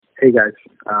Hey guys,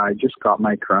 I just got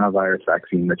my coronavirus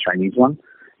vaccine, the Chinese one.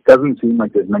 Doesn't seem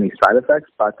like there's many side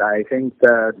effects, but I think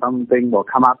something will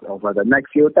come up over the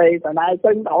next few days, and I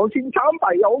think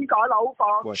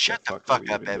Shut the fuck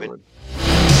up, Evan.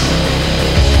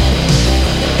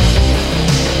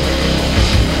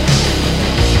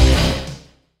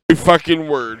 Fucking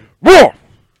word.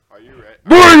 Are you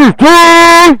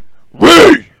ready?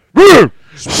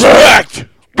 Respect.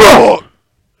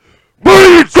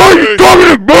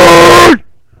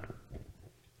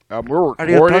 We're Are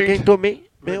you talking recording. to me?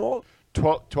 Bill?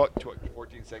 12,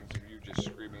 14 seconds of you just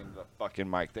screaming into the fucking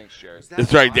mic. Thanks, Jared.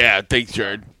 That's right, Dad. Thanks,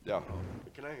 Jared. Yeah.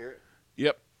 Can I hear it?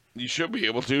 Yep. You should be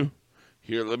able to.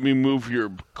 Here, let me move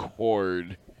your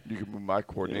cord. You can move my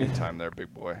cord anytime there,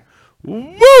 big boy.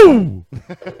 Woo!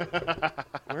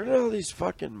 Where did all these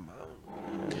fucking...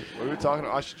 What are we talking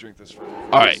about? I should drink this for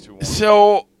All right.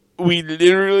 So we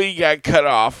literally got cut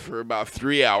off for about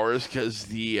 3 hours because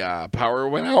the power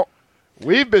went out.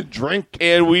 We've been drinking.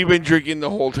 And we've been drinking the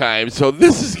whole time. So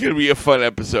this is going to be a fun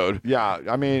episode. Yeah,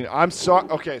 I mean, I'm sorry.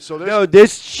 Okay, so there's... No,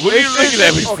 this... What are you looking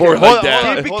at me Okay, for hold like on, that?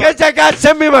 hold on. Because I got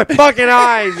something in my fucking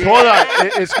eyes. Hold on.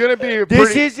 It's going to be a This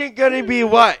pretty... isn't going to be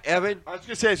what, Evan? I was going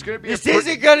to say, it's going to be This a pretty...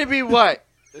 isn't going to be what?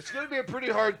 It's going to be a pretty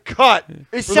hard cut.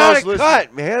 It's for not those a listening.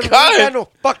 cut, man. Cut? We got no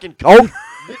fucking coke.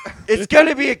 It's going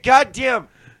to be a goddamn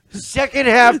second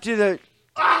half to the...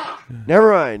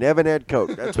 Never mind. Evan had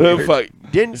coke. That's Oh, weird.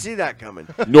 fuck. Didn't see that coming.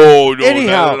 No,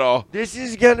 Anyhow, not at all. this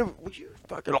is gonna. Would you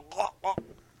fucking?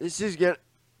 This is gonna.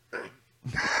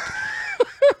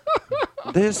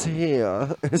 This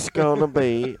here is gonna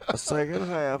be a second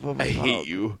half of. I hate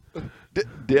you.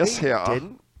 This here.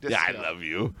 Didn't? This Yeah, I here. love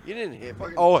you. You didn't hit.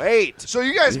 Oh, hate. So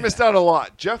you guys missed out a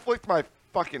lot. Jeff licked my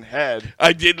fucking head.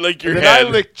 I did lick your And then head. I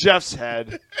licked Jeff's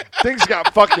head. Things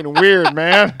got fucking weird,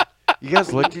 man. You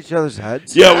guys licked each other's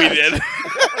heads. Yeah, we did.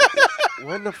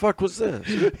 When the fuck was this?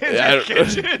 Yeah,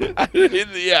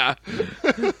 yeah.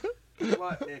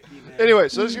 Anyway,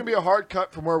 so this is going to be a hard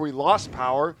cut from where we lost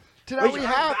power to now we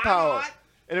have power.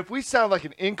 And if we sound like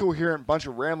an incoherent bunch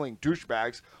of rambling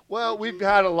douchebags, well, we've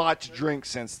had a lot to drink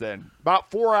since then. About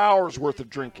 4 hours worth of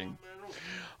drinking.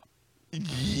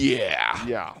 Yeah.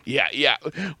 Yeah. Yeah.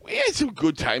 We had some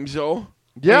good times, though.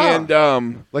 Yeah.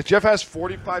 And, Like Jeff has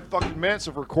 45 fucking minutes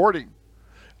of recording.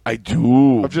 I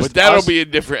do. Of just But that'll us. be a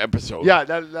different episode. Yeah,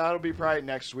 that'll be probably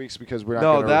next week's because we're not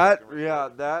No, gonna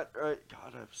that. God,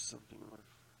 I have something.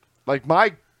 Like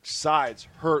my sides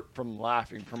hurt from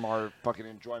laughing from our fucking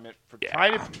enjoyment for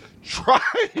trying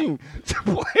to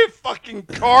play a fucking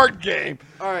card game.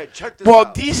 All right, check this Well,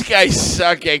 out. these guys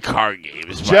suck at card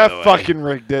games. by Jeff the way. fucking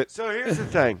rigged it. So here's the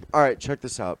thing. All right, check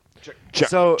this out. Check,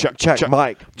 So check.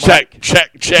 Mike. Check.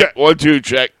 1, 2,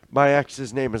 check. My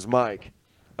ex's name is Mike.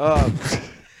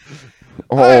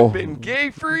 I've been gay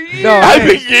for years. No, I've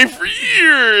been gay for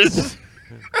years.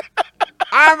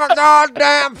 I'm a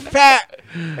goddamn fat.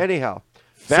 Anyhow,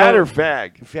 Fat so- or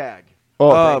fag? fag.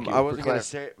 Oh, thank you I for wasn't gonna clarifying.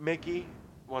 say it. Mickey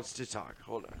wants to talk.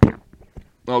 Hold on.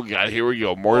 Oh, God, here we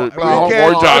go. More can't- dog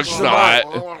oh,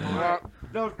 snot.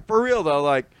 No, for real though.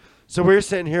 Like, so we were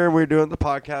sitting here and we were doing the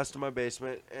podcast in my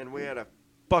basement, and we had a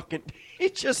fucking. He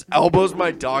just elbows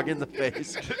my dog in the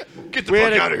face. Get the We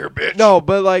fuck had a- out of here, bitch. No,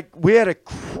 but like we had a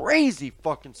crazy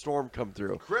fucking storm come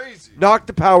through. Crazy. Knocked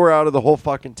the power out of the whole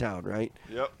fucking town, right?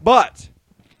 Yep. But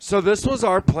so this was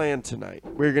our plan tonight.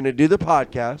 We are gonna do the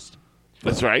podcast.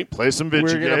 That's right. Play some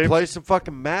video We're gonna games. play some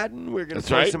fucking Madden. We're gonna That's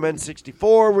play right. some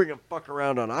N64. We're gonna fuck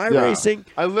around on iRacing.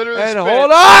 I literally And spent,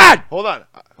 hold on.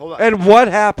 Hold on. And what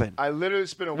happened? I literally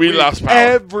spent a We week. lost power.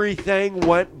 Everything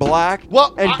went black.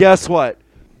 Well, and I- guess what?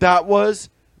 That was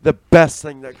the best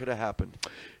thing that could have happened.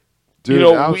 Dude, you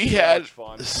know, that was we so had much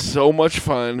fun. so much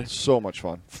fun So much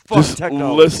fun. Fuck just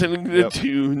technology. listening to Yep.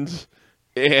 tunes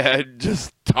and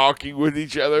just talking with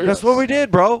each other. That's what we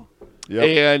did, bro.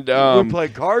 Yep. And we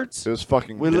played cards. It was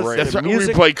fucking we great. listened that's to right. music.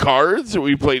 We played cards.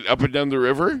 We played Up and Down the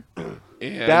River.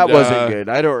 And, That wasn't good.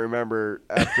 I don't remember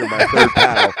after my third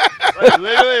paddle. I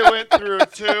literally went through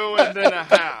 2 and then a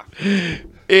half.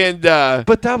 And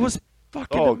But that was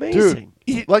fucking Oh, amazing.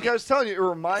 dude. Like I was telling you, it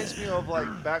reminds me of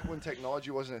like back when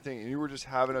technology wasn't a thing and you were just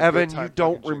having a Evan, good time. you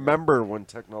don't fucking chilling. remember when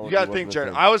technology You gotta wasn't think, a Jared.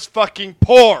 thing. I was fucking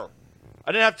poor.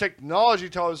 I didn't have technology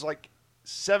till I was like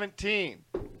 17.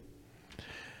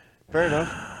 Fair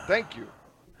enough. Thank you.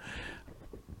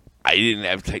 I didn't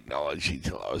have technology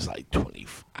until I was like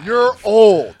 25. You're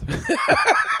old.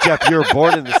 Jeff, you were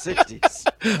born in the 60s.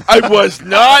 I was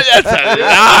not. That's a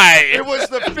lie. It was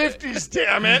the 50s,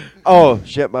 damn it. Oh,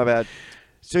 shit, my bad.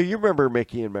 So you remember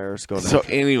Mickey and Maris going So out?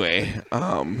 anyway,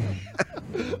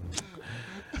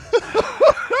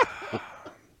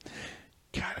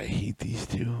 God, I hate these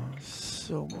two so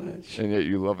so much. And yet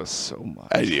you love us so much.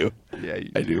 I do. Yeah,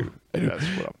 you I do. That's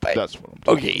what I'm. But- That's what I'm.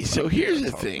 Talking Okay, about. so here's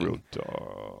the Talk thing. Real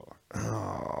talk.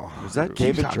 Was that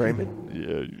David Draymond?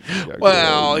 Yeah. You just gotta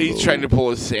Well, go he's low. trying to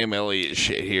pull a Sam Elliott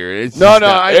shit here. It's No, just no,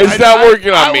 not, it's not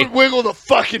working on I me. would wiggle the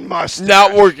fucking mustache.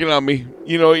 Not working on me.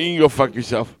 You know, you can go fuck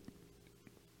yourself.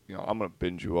 You know, I'm gonna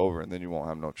bend you over, and then you won't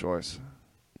have no choice.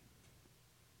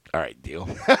 All right, deal.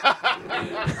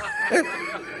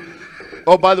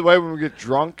 Oh, by the way, when we get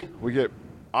drunk, we get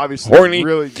obviously Horny.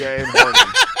 really gay and horny.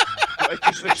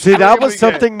 Like, See, that was extremely gay.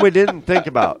 something we didn't think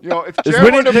about. You know, if Is Jared we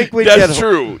wouldn't didn't have- think we'd That's get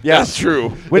true. Yeah. That's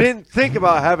true. We didn't think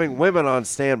about having women on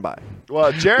standby.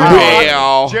 well, Jared,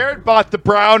 Well. Jared bought the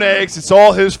brown eggs. It's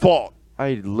all his fault.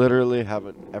 I literally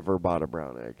haven't ever bought a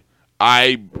brown egg.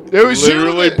 I It was you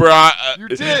literally that- brought. You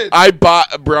did. I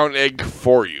bought a brown egg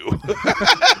for you.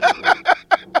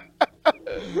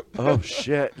 Oh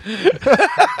shit!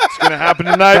 It's gonna happen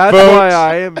tonight, That's folks. why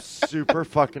I am super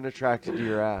fucking attracted to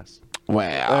your ass. Wow.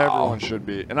 Everyone should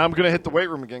be. And I'm gonna hit the weight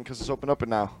room again because it's open up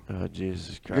now. Oh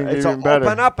Jesus Gonna Christ! get It's even all better.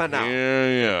 open up and now.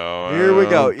 Yeah. Here we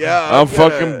go. Yeah, I'm I'm gonna-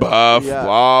 fucking buff. yeah.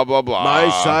 Blah blah blah. My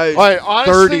size, All right,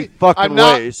 honestly, 30 fucking I'm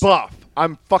not ways. buff.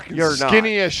 I'm fucking You're not.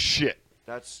 skinny as shit.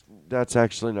 That's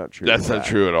actually not true. That's You're not fat.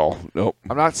 true at all. Nope.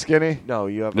 I'm not skinny. No,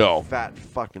 you have No. a fat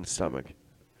fucking stomach.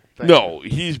 No,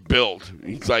 he's built.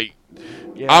 He's like,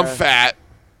 Yeah. I'm fat.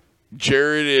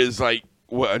 Jared is like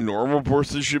what a normal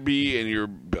person should be, and you're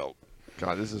built.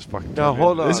 God, this is fucking. No, turning-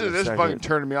 hold on This a is second. fucking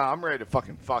turning me on. I'm ready to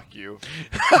fucking fuck you.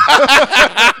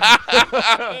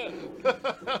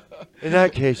 In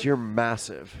that case, you're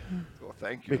massive Well,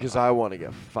 thank you. because I want to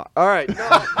get fucked. All right, no,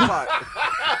 fuck.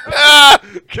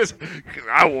 Because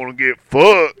I want to get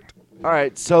fucked. All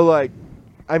right, so like,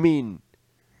 I mean,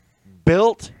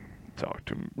 built. Talk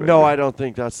to me. No, I don't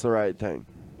think that's the right thing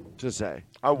to say.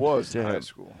 I was in Damn. high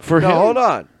school. For No, him, hold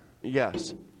on.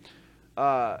 Yes.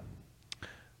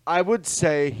 I would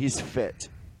say he's fit.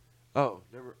 Oh,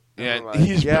 never Yeah, mind.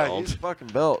 he's yeah, built. he's fucking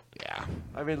built. Yeah.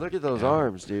 I mean, look at those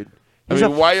arms, dude. I He's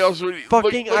mean, a why else would he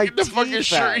fucking look at the IT fucking fat.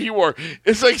 shirt he wore?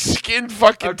 It's like skin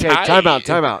fucking Okay, tight.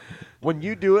 time out. When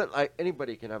you do it, like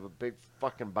anybody can have a big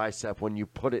fucking bicep when you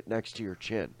put it next to your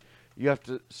chin. You have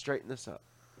to straighten this up.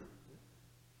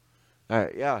 All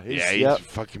right, yeah, Yeah, he's yep.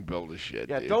 fucking built as shit.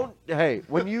 Yeah, dude. don't. Hey,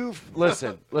 when you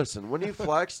listen. When you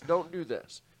flex, don't do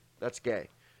this. That's gay.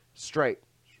 Straight.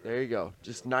 There you go.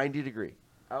 Just 90 degree.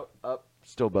 Out, up,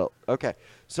 still built. Okay.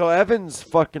 So Evan's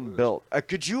fucking built.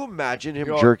 Could you imagine him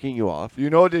You know- jerking you off? You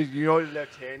know the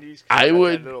left handies. I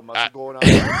would- Little muscle going on.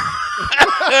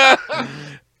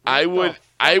 I would.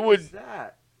 I What would. is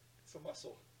that? It's a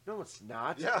muscle. No, it's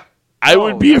not. Yeah. I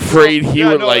would be afraid he yeah,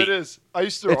 would no, like. it is. I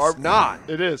used to It's arm. not.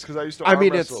 It is because I used to. I arm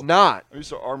mean, wrestle. it's not. I used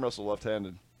to arm wrestle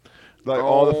left-handed. Like Oh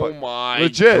all the fuck. my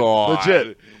legit, God.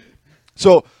 legit.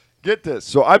 So get this.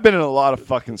 So I've been in a lot of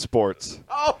fucking sports.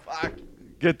 Oh fuck.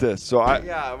 Get this. So I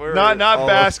Yeah, we're not all-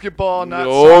 basketball, not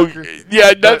No, soccer. yeah,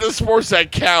 not But- the sports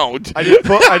that count. I did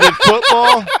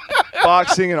football,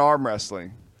 boxing, and arm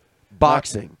wrestling.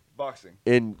 boxing Boxing.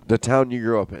 in the town you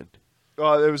grew up in.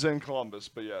 It was in Columbus,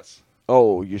 but yes.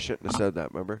 Oh, you shouldn't have said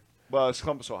that. Remember? Well, it's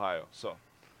Columbus, Ohio. So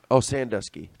Oh,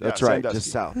 Sandusky. That's Yeah, right. Sandusky.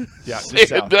 Just south. yeah, just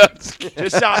south.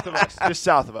 Just south of us. Just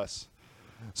south of us.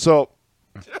 So,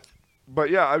 but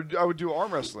yeah, I would do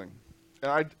arm wrestling,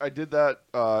 and I did that.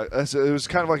 It was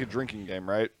kind of like a drinking game,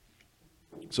 right?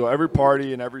 So every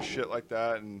party and every shit like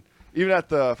that, and even at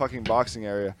the fucking boxing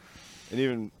area, and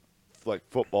even like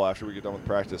football after we get done with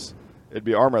practice, it'd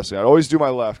be arm wrestling. I'd always do my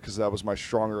left because that was my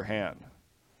stronger hand.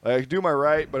 Like, I could do my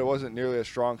right, but it wasn't nearly as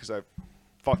strong because I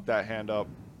fucked that hand up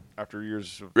after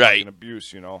years of Right. fucking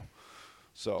abuse, you know.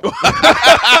 So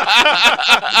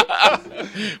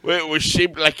It was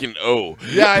shaped like an O.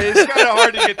 yeah, it's kind of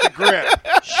hard to get the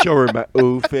grip. Show her my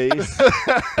ooh face.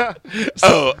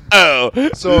 So-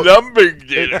 lumber It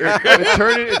dinner.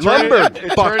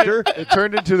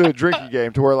 turned into the drinking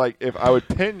game to where, like, if I would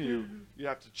pin you, you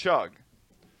have to chug,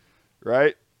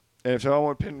 right? And if someone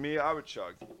would pin me, I would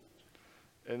chug.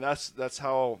 And that's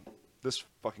how this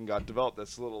fucking got developed.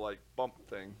 This little like bump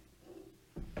thing.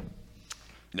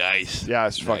 Nice. Yeah,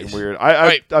 it's fucking Nice. weird.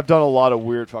 Right. I've done a lot of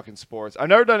weird fucking sports. I've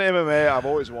never done MMA. I've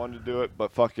always wanted to do it,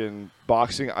 but fucking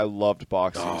boxing, I loved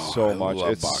boxing Oh, so I much.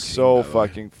 love It's boxing, so by the way.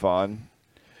 fucking fun.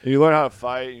 And you learn how to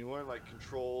fight. And you learn like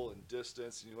control and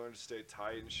distance, and you learn to stay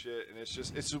tight and shit. And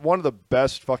it's one of the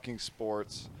best fucking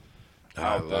sports. I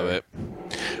out love there. it.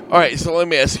 All right, so let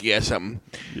me ask you guys something.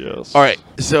 Yes. All right,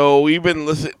 so we've been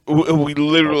listening. We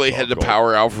literally had to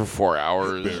power out for 4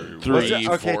 hours, Was three, it-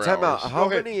 okay, 4 time out.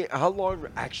 hours. How long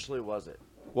actually was it?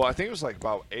 Well, I think it was like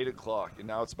about 8 o'clock, and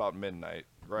now it's about midnight.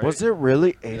 Right? Was it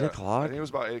really 8 Yeah, I o'clock? think it was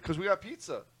about 8 because we got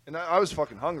pizza. and I was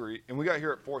fucking hungry, and we got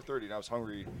here at 4:30, and I was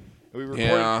hungry, and we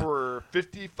recorded for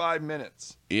 55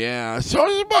 minutes. Yeah, so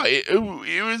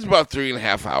it was about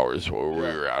 3.5 hours where we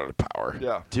were out of power.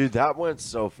 Yeah, Dude, that went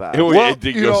so fast. It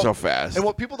did go so fast. And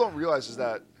what people don't realize is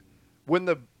that when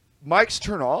the mics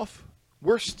turn off,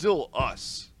 we're still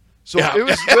us. So it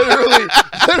was literally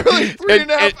 3.5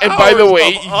 hours. And by the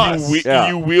way, of us.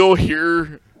 you will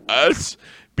hear us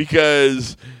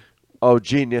because Oh,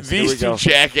 genius. Here these we two go.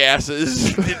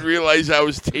 jackasses didn't realize I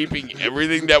was taping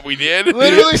everything that we did.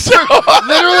 literally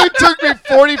took me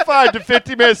 45 to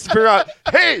 50 minutes to figure out,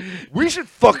 hey, we should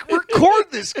fucking record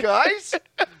this, guys.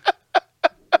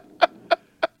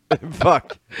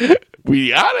 Fuck. We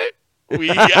got it. We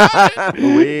got it.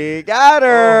 We got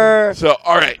her. So,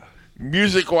 all right.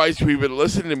 Music-wise, we've been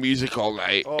listening to music all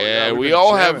night, Oh, yeah, and we've we been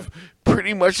all jamming. have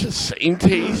pretty much the same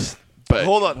taste, but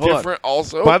Hold on. different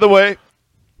also. By the way,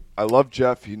 I love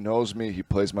Jeff. He knows me. He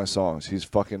plays my songs. He's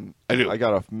fucking. I do. I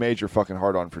got a major fucking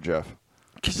hard on for Jeff.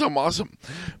 Because I'm awesome.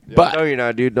 But No, you're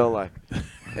not, dude. Don't lie.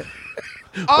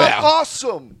 I'm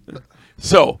awesome.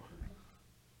 So,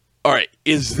 all right,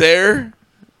 is there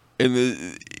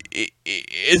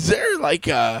like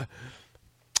a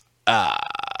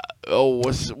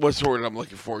what's the word I'm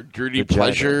looking for? Dirty Vagina.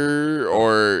 pleasure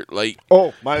or like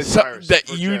Oh, my that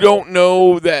you don't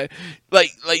know that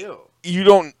like you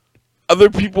don't other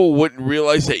people wouldn't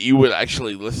realize that you would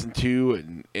actually listen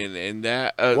to and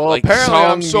that Well, like apparently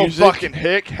song I'm so music. fucking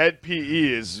hick. Head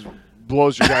PE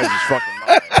blows your guys' fucking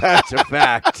mind. That's a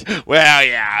fact. Well,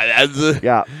 yeah, that's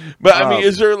Yeah. But I mean,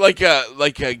 is there like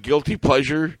a guilty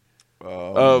pleasure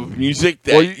of music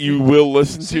that you will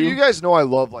listen See, to? you guys know I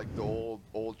love like the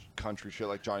old country shit,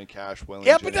 like Johnny Cash, Waylon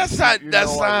Yeah, but Jennings. that's not. You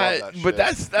That's know I love not. that But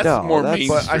shit. that's No, more that's-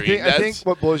 mainstream. But I think That's-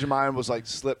 what blows your mind was like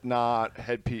Slipknot,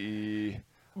 Head PE.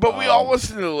 But we all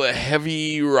listen to the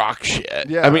heavy rock shit.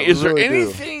 Yeah, I mean, is we there really do.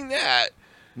 anything that?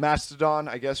 Mastodon,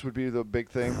 I guess, would be the big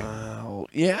thing.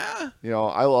 Yeah. You know,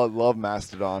 I love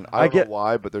Mastodon. I don't know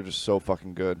why, but they're just so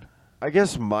fucking good. I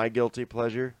guess my guilty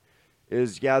pleasure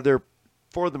is, they're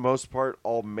for the most part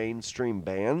all mainstream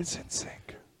bands. In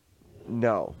sync.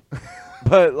 No.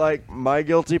 But, like, my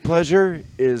guilty pleasure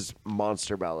is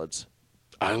monster ballads.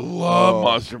 I love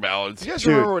Monster Ballads. Do you guys Dude,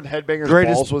 remember when Headbangers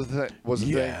greatest- Balls was a thing?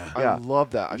 Yeah. I Yeah.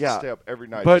 love that. I Yeah. stay up every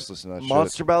night But just listening to that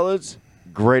monster ballads,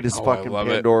 greatest Oh, I fucking love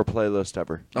it. Pandora playlist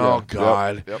ever. Oh Yep,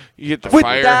 God! yep. You get the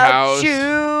Without Firehouse.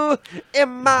 you in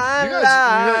my shit.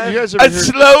 life. You guys I ever hear?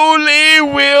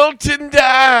 slowly wilt and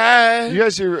die. You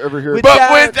guys ever hear?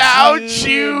 But without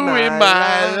you in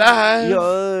my life.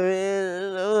 you're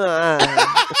in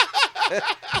life.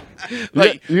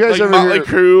 Like, You guys like ever Motley hear-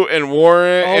 Crue and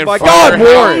Warrant Oh and my God,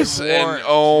 Firehouse Warrant. and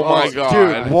oh my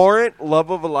God, Dude, Warrant, Love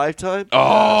of a Lifetime.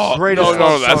 oh Greatest no,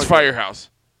 love that's song Firehouse.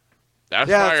 That's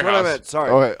yeah, Firehouse. that's what I meant. Sorry.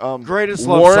 Okay, Greatest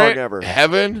love Warrant, song ever.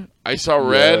 Heaven. I saw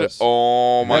Red. Yes.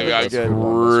 Oh my Heaven God, is good.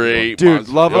 great, Dude,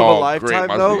 monster- Love of a oh, Lifetime, great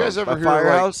monster though? you guys band. ever By hear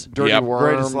Firehouse? like Dirty Yep. Worms?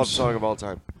 Greatest love song of all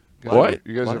time. What?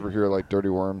 You guys ever hear like Dirty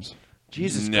Worms?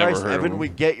 Jesus Never Christ, heard of Evan, them. we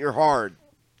get your hard.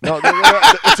 No,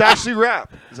 it's actually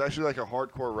rap. It's actually like a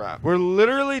hardcore rap. We're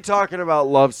literally talking about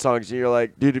love songs, and you're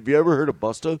like, dude, have you ever heard of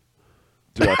Busta?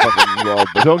 Dude, I fucking love.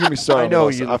 But don't get me started. I know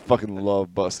on Busta. you- I fucking love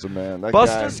Busta, man. That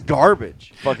Busta's guy,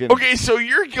 garbage. fucking. Okay, so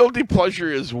your guilty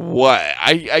pleasure is what?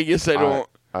 I guess I don't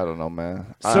I don't know,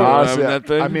 man. So- Honestly,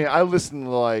 nothing? I mean, I listen to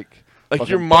like your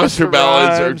fucking monster Busta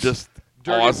ballads are Rhymes, just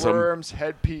Dirty awesome. Worms,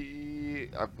 Head PE.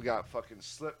 I've got fucking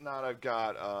Slipknot. I've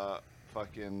got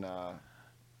fucking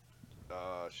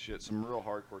shit, some real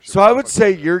hardcore shit. So I would Fucking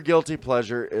say your guilty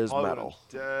pleasure is Hollywood metal.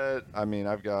 Undead. I mean,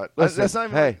 I've got. Listen, that's not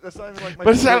even. hey. That's not even like my.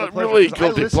 But it's guilty not pleasure, really 'cause I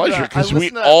guilty listen to pleasure that- I because we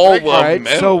listen to that all regularly. love Right?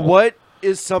 metal. So what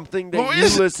is something that What you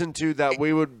is- listen to that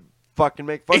we would fucking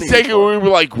make fun It's of you taking for? we were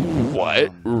like,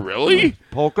 what? Really?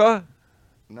 Polka?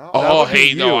 No, that Oh, would be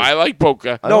hey, no, you. I like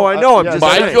polka. No, I know, I'm just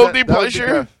My saying. guilty that would be pleasure?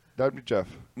 Jeff. That would be Jeff.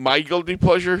 My guilty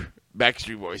pleasure,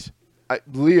 Backstreet Boys.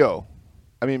 Leo.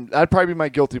 I mean, that'd probably be my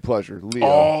guilty pleasure. Leo.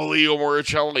 Oh, Leo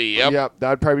Moricelli. Yep. Yep,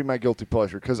 that'd probably be my guilty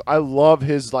pleasure because I love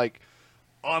his like.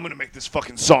 Oh, I'm gonna make this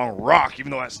fucking song rock,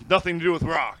 even though it has nothing to do with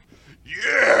rock.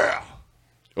 Yeah.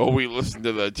 Oh, we listened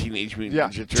to the Teenage Mutant Yeah.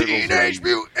 Ninja Turtles. Teenage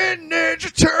Mutant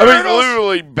Ninja Turtles. I mean,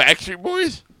 literally, Backstreet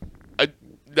Boys.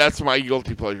 That's my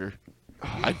guilty pleasure.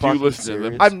 I do Fucking listen to them.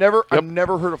 serious? I've never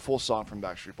Yep. heard a full song from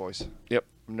Backstreet Boys. Yep.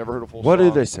 I've never heard a full What song.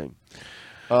 do they sing?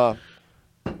 Uh,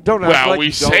 Don't act Well, like we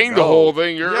you don't sang the know. whole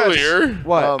thing earlier.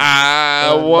 What?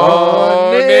 I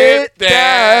want it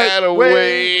that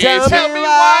way. Tell me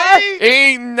why.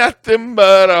 Ain't nothing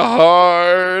but a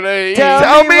heartache.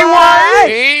 Tell me why.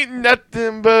 Ain't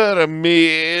nothing but a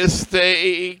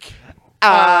mistake.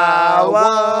 I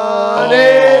want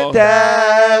Oh. it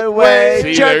that way.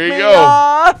 See, Jerk there you me go.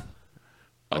 off.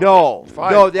 No,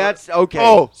 Fine. no, that's okay.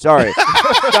 Oh. Sorry.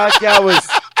 that was.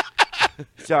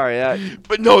 Sorry, that.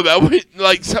 But no, that would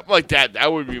like something like that.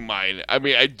 That would be mine. I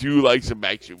mean, I do like some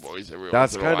Backstreet Boys every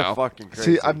That's once in a kind while. of fucking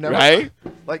crazy. See, I've never Right?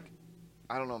 like,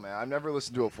 I don't know, man. I've never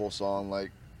listened to a full song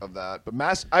like of that.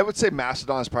 But I would say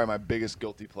Mastodon is probably my biggest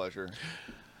guilty pleasure.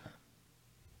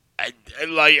 I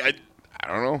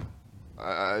don't know.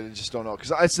 I just don't know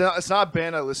because it's not a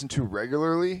band I listen to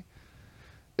regularly.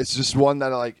 It's just one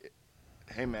that I like.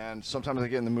 Hey man, sometimes I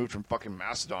get in the mood from fucking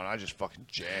Mastodon. I just fucking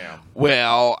jam.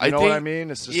 Well, You know think, what I mean?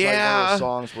 It's just like one yeah. of those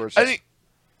songs where it's I just think,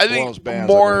 I one of think those bands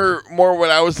more what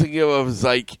I was thinking of is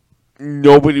like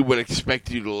nobody would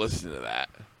expect you to listen to that.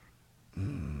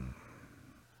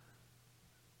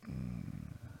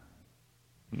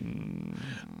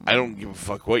 I don't give a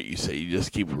fuck what you say. You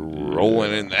just keep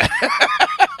rolling in that.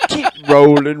 keep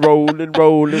rolling, rolling,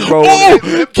 rolling, rolling.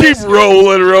 Oh, keep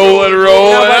rolling.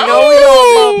 Now I know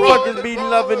Oh! we all motherfuckers be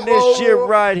loving this shit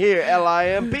right here.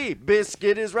 LIMP.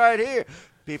 Biscuit is right here.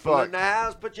 People Fuck. in the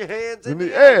house, put your hands in in the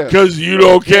the air. air. Because you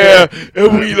don't care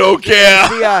and we don't care.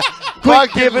 See, I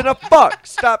quit giving a fuck.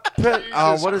 Stop.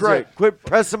 What is Christ. it? Quit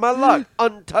pressing my luck.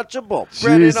 Untouchable.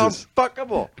 Brennan Jesus.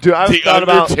 unfuckable. Dude, I haven't The thought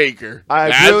about. Undertaker. I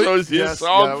That really, was his yes,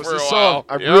 song that was for his a song. while.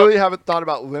 I Yep. really haven't thought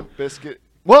about Limp Bizkit.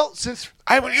 Well, since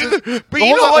I haven't either. But you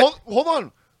hold know on, what? Hold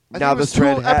on. I Now think it was this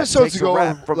red 2 hat episodes takes a ago.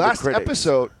 rap from the Last critics.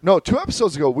 episode, no, 2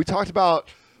 episodes ago, we talked about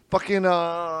fucking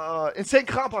Insane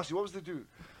Clown Posse. What was the dude?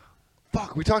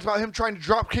 Fuck, we talked about him trying to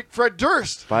drop kick Fred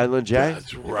Durst. Violent J.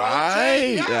 That's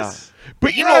right. Yes.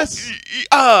 But you Yes.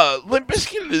 know, Limp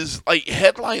Bizkit is like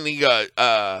headlining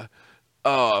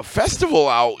a festival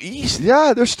out east.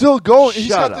 Yeah, they're still going. He's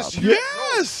Shut got this up. huge,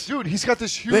 Yes. dude. He's got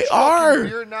this huge They fucking are.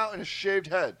 beard now and a shaved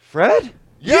head. Fred?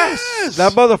 Yes.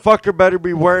 That motherfucker better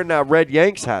be wearing that red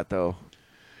Yanks hat, though.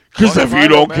 Because if you Fucking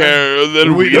don't man. care,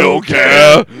 then we We don't don't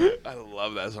care. I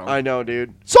love that song. I know,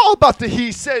 dude. It's all about the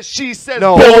he says, she says.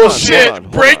 No, hold on, Bullshit. hold on,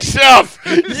 hold Break on. stuff.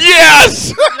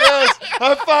 Yes. Yes.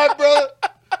 High five, brother.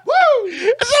 Woo!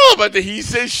 It's all about the he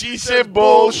said, she said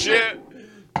bullshit.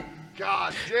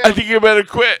 God I damn. think you better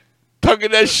quit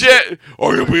talking that shit,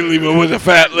 or you'll be leaving with a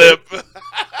fat lip.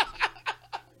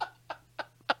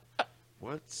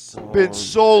 What song? Been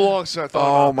so long since I thought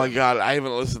Oh about my god, I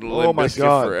haven't listened to Oh Limp my Bizkit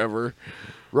God. forever. it.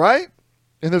 Right?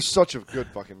 And they're such a good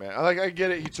fucking man. I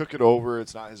get it. He took it over.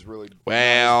 It's not his really.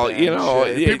 Well, not his band you know,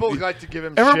 shit. yeah, people like to give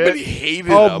him Everybody shit.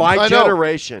 hated Oh, him. my I know.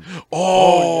 generation.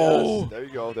 Oh, Yes. There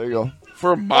you go. There you go.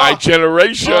 for my Oh.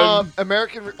 generation. All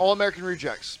American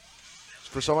Rejects.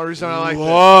 For some odd reason, I like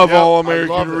Love them. All I American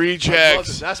love it. I love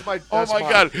Rejects. it. That's my. Oh That's my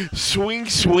mine. god, Swing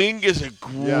Swing is a Yes.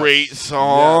 great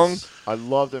song. Yes. I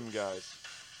love them guys.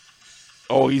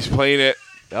 Oh, he's playing it.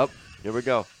 Yep. Here we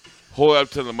go. Hold it up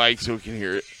to the mic so we can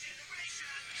hear it.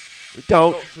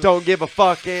 Don't give a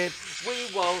fucking. We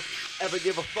won't ever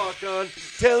give a fuck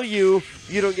until you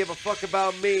don't give a fuck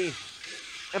about me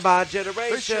and my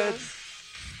generation.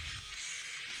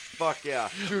 Fuck yeah.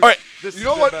 Dude, All right, This you is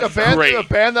know the what? best Great. A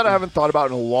band that I haven't thought about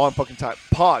in a long fucking time.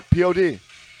 Pod. Dude,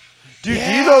 do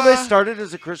Yeah. you know they started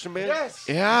as a Christian band?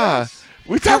 Yeah.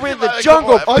 We We're talked in about the it a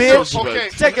jungle, couple bitch. episodes ago. Okay.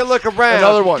 Take a look around.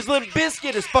 Another one. Because Limp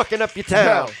Bizkit is fucking up your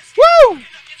town. Yeah. Woo!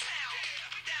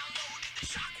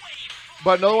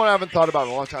 But another one I haven't thought about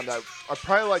in a long time that I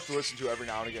probably like to listen to every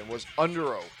now and again was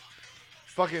Under Oath.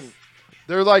 Fucking,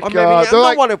 they're like Or maybe I'm they're the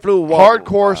like one who flew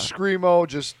hardcore screamo.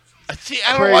 Just See,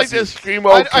 I don't like crazy. this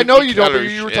screamo. I know you don't. But cookie-cutter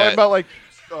you were shit. talking about like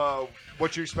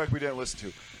what you expect we didn't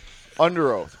listen to.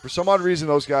 Under Oath. For some odd reason,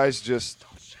 those guys just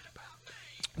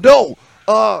no.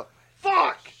 Fuck.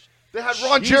 They had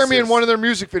Ron Jeremy in Jesus. one of their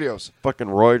music videos. Fucking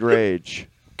Roid Rage.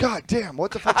 God damn, what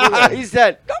the fuck were they? He's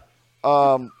dead.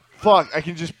 Fuck, I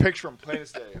can just picture him plain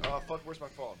as day. Fuck, where's my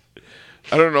phone?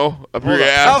 I don't know. Up your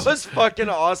That ass. was fucking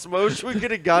awesome. I wish we could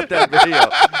have got that video.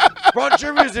 Ron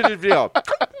Jeremy was in the video.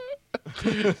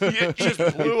 You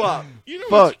Just blew up. You know,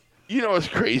 Fuck. you know what's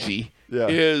crazy? Yeah.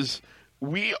 Is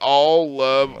we all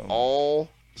love all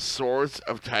sorts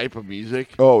of type of music,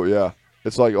 Oh yeah,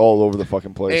 it's like all over the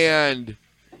fucking place. and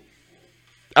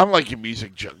I'm like a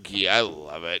music junkie. I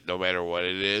love it, no matter what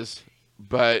it is.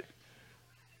 But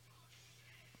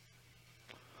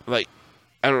like,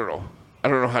 I don't know. I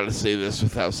don't know how to say this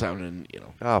without sounding,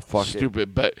 Ah, fuck it.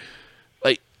 stupid. But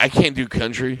like, I can't do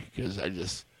country because I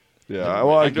just. yeah,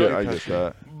 well, I know get country.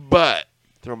 that. But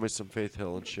Throw me some Faith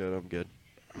Hill and shit. I'm good.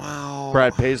 wow,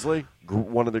 Brad Paisley,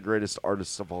 one of the greatest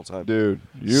artists of all time. Dude,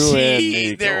 you See, and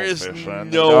me there is go fishing in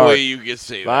the no dark. way you could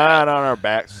say that. Lying on our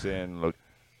backs and look.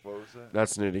 What was that?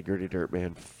 That's Nitty Gritty Dirt,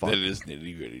 man. Fuck. That is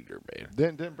nitty gritty dirt man.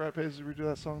 Didn't Brad Paisley redo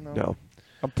that song though? No.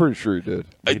 I'm pretty sure he did.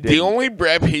 The only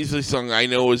Brad Paisley song I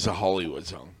know is the Hollywood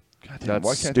song. Why That's can't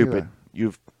I do stupid. that?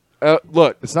 You've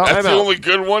look. It's not. That's I'm the out. only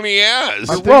good one he has.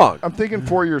 I'm wrong. I'm thinking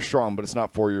 4 Years Strong, but it's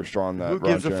not 4 Years Strong. That Who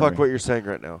Ron gives a Jeremy. fuck what you're saying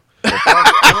right now?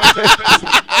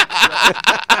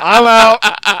 I'm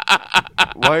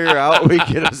out. While you're out, we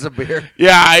get us a beer.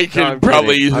 Yeah, I can I'm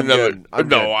probably kidding. use I'm another. good. I'm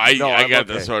No, good. I I'm got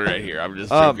okay. this one right here. I'm just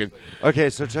joking. Okay,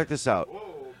 so check this out.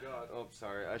 Oh God! Oh,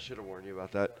 sorry. I should have warned you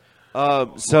about that.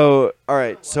 So all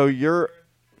right. So you're.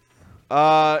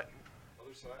 Other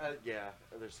side. Yeah,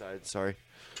 other side. Sorry.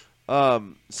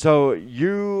 So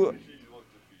you.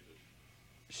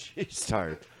 She's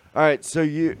tired. All right. So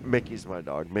Mickey's my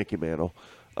dog. Mickey Mantle.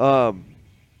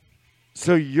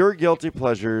 So your guilty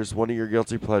pleasures. One of your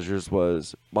guilty pleasures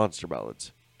was Monster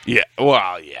Ballads. Yeah.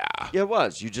 Well, yeah. Yeah, it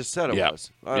was. You just said it Yep.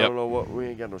 was. I Yep. don't know what. We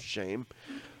ain't got no shame.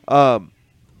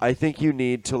 I think you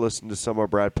need to listen to some of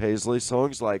Brad Paisley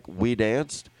songs like "We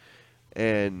Danced,"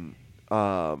 and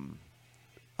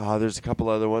there's a couple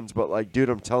other ones. But like, dude,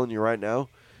 I'm telling you right now,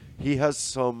 he has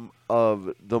some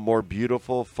of the more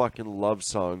beautiful fucking love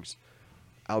songs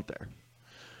out there.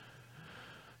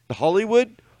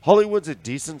 Hollywood's a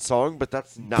decent song, but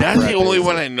that's not. That's Brad the only Paisley.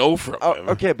 one I know from him.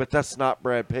 Okay, but that's not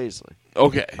Brad Paisley.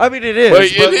 Okay. I mean, it is.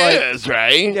 But but it is, like,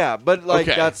 right? Yeah, but like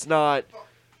Okay. that's not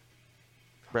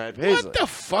Brad Paisley. What the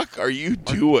fuck are you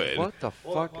doing? What the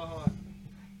fuck?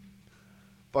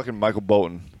 Fucking Michael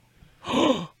Bolton.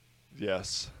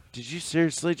 Yes. Did you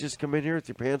seriously just come in here with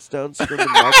your pants down screaming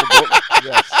Michael Bolton?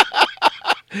 Yes.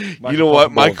 You know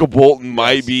what? Michael Bolton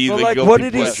might be But, the like, guilty what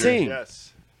did he pleasure. sing?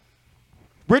 Yes.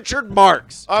 Richard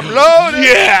Marx. I'm loaded.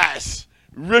 Yes,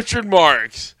 Richard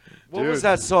Marx. What was Dude.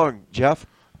 that song, Jeff?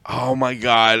 Oh my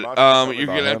God! Something You're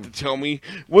about gonna have him. to tell me.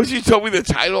 Once you tell me the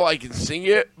title, I can sing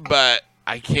it, but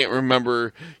I can't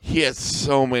remember. He has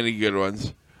so many good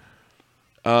ones.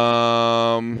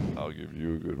 I'll give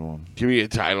you a good one. Give me a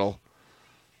title.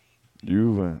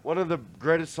 You went. One of the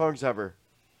greatest songs ever.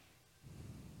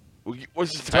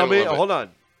 What's the Tell title? me. of it? Hold on.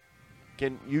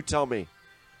 Can you tell me?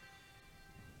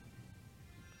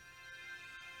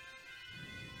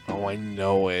 Oh, I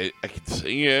know it. I can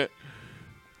sing it.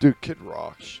 Dude, Kid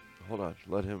Rock. Hold on.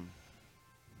 Let him.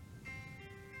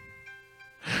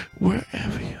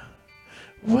 Whatever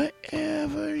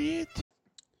you do.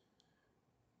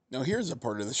 Now, here's a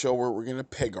part of the show where we're going to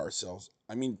plug ourselves.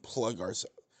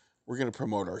 We're going to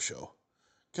promote our show.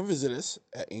 Come visit us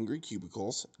at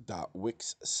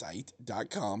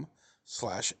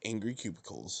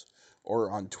angrycubicles.wixsite.com/angrycubicles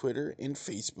or on Twitter and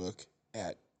Facebook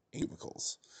at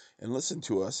Cubicles. And listen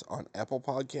to us on Apple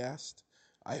Podcast,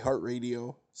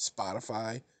 iHeartRadio,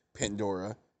 Spotify,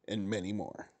 Pandora, and many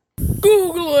more.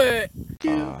 Google it.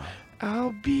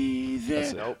 I'll be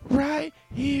there right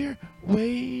here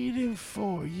waiting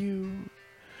for you.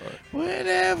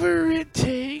 Whatever it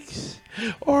takes,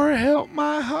 or help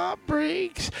my heart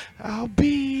breaks, I'll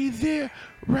be there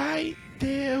right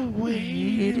there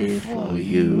waiting for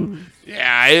you.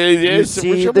 Yeah, it is. You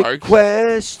see Richard the Marx.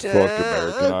 question Fuck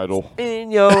American Idol.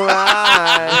 in your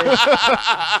eyes.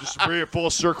 Just to bring it full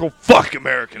circle. Fuck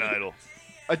American Idol.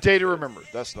 A Day to Remember.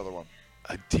 That's another one.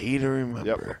 A day to remember.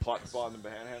 Yep. The Plot Bond and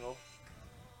Panhandle.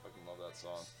 Fucking love that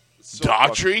song. It's so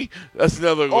Daughtry? That's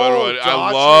another good Oh, one. I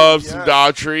Daughtry, love some yes.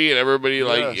 Daughtry, and everybody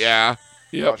like, Yes.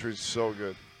 yeah. Yep. Daughtry's so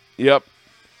good. Yep.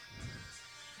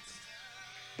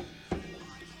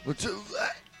 Let's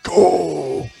let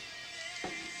go.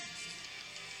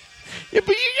 Yeah,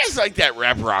 but you guys like that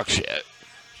rap rock shit.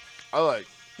 I like.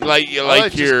 Like you I like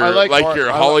like your just- I like like art. your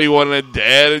I like- Hollywood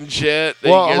Undead and shit. that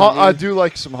you Well, guys I do. do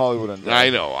like some Hollywood and I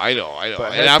know.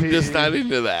 But And I'm happy- just not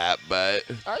into that, but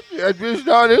I'm just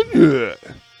not into it.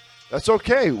 That's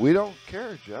okay. We don't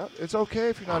care, Jeff. It's okay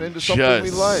if you're not into something just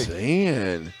we like.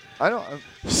 saying. I don't.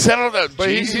 Settle down, But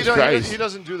Jesus he Christ.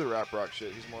 doesn't do the rap rock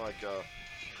shit. He's more like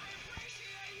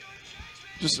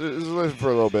just listen for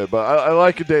a little bit. But I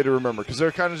like A Day to Remember because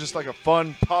they're kind of just like a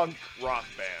fun punk rock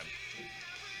band.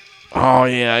 Oh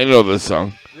yeah, I know this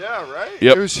song. Yeah, right.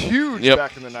 Yep. It was huge Yep.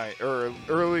 back in the night or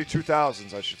early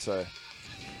 2000s, I should say.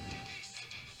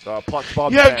 Plot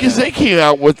Bob. Yeah, because they came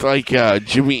out with like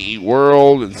Jimmy Eat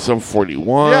World and Sum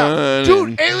 41. Yeah, dude,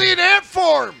 and Alien Ant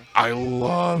Farm. I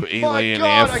love Alien My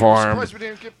God, Ant Farm. I'm surprised we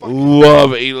didn't get fucking.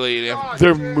 Love Alien Ant. God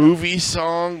Their damn. movie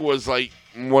song was like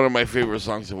one of my favorite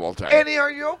songs of all time. Annie, are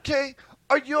you okay?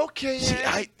 Are you okay? See,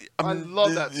 Annie? I I'm-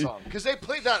 love that song because they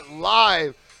played that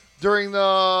live during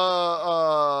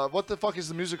the what the fuck is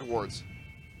the music awards?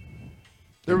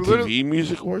 They were literally. MTV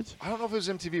Music Awards? I don't know if it was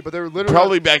MTV, but they were literally.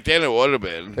 Probably back then it would have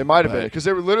been. It might have been but- because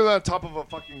they were literally on top of a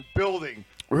fucking building.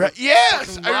 Right.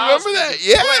 Yes, Fucking I remember that.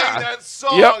 loudspeakers playing Yeah. that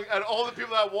song, Yep. and all the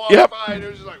people that walked Yep. by, and it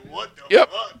was just like, what the Yep.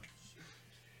 fuck?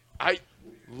 I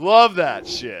love that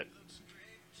shit.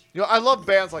 You know, I love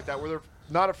bands like that where they're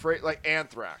not afraid, like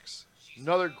Anthrax.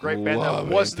 Another great band that Love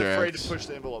wasn't Anthrax. afraid to push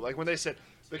the envelope. Like when they said,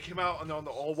 they came out on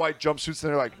the all-white jumpsuits and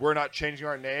they're like, we're not changing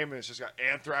our name, and it's just got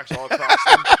Anthrax all across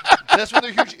them. And that's when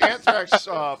the huge Anthrax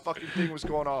fucking thing was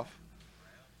going off.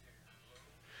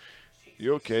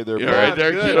 You okay there, You bud? all right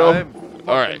there, Good. kiddo? I'm fucking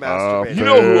All right. masturbating. You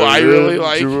know who I really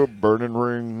like? To a burning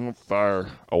ring of fire.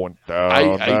 I went down,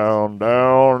 I- down,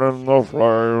 down, and the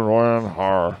flame went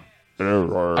high.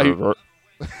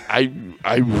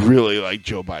 I really like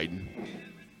Joe Biden.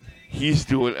 He's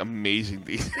doing amazing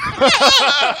things.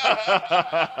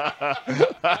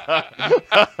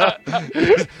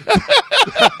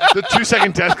 The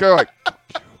 2-second death glare, like.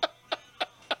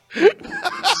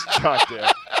 God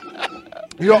damn.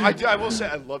 You know, I will say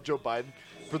I love Joe Biden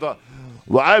for the.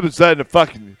 Well, I was saying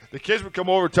the kids would come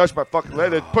over and touch my fucking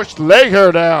leg. They'd push the leg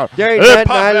hair down. There ain't and they'd nothing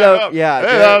pop I back love. up. Yeah,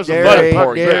 that was there a butt ain't-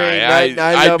 pork. there Yeah, ain't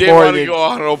nothing I I love didn't more want to than go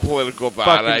on no political about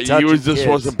fucking it. touching He just kids.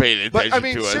 wasn't paying attention But I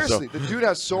mean, to it. seriously, So. the dude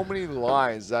has so many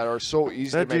lines that are so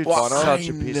easy That to make dude's fun of. such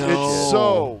a piece of know. shit. It's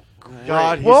so great.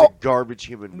 God, he's Well, a garbage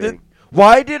human being.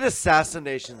 Why did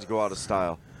assassinations go out of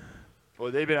style?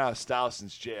 well, they've been out of style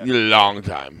since JFK. A long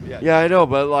time. Yeah, I know,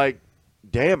 but like,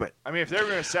 damn it. I mean, if they were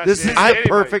going to assassinate This is the anybody,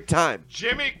 perfect time.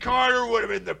 Jimmy Carter would have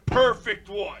been the perfect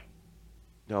one.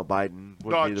 No, Biden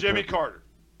would No, be the Jimmy perfect- Carter.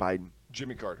 Biden.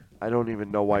 Jimmy Carter. I don't even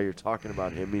know why you're talking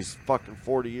about him. He's fucking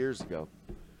 40 years ago.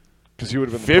 Because he would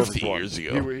have been 50 the perfect one. years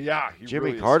ago. He would- yeah, he Jimmy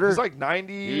really is. Carter? He's like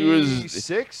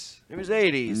 96. He was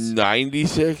 80s.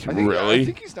 96? I think, Really? I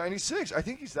think he's 96. I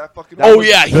think he's that fucking. That Oh, was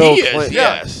yeah, Bill he is. Clinton.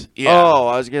 Yes. Yeah. Oh,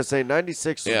 I was going to say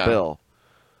 96 was Yeah. Bill.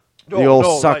 No, the old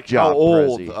no, suck like job How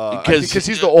old? Prezi. Because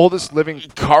he's the oldest living.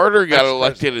 Carter got Ex-president.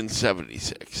 elected in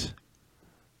 76.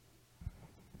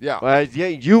 Yeah. Well, yeah,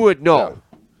 you would know.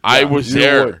 I was You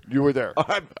there. would. You were there.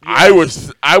 I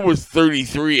was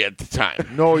 33 at the time.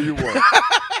 No, you weren't.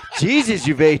 Jesus,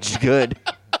 you've aged good.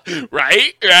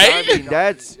 Right? I Right? mean,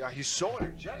 that's. Yeah, he's so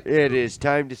energetic. It is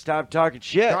time to stop talking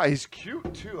shit. Yeah, he's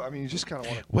cute too. I mean, you just kind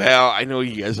of want Well, I know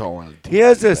you guys all want to. He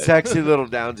has a sexy little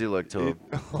downsy look to him.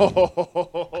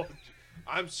 to.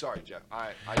 I'm sorry, Jeff.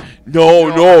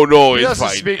 No. He It's doesn't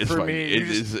fine. speak It's for fine. me.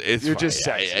 It's You're fine. just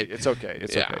sexy. It's okay.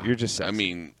 It's yeah. okay. You're just sexy. I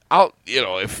mean,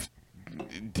 if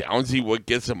Downsy what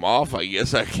gets him off, I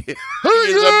guess I can.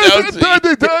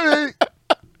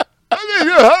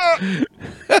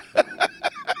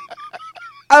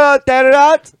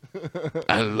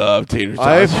 I love tater tots.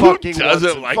 I Who fucking want doesn't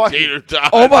some like fucking- tater tots?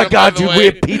 Oh my by god, the dude, way? we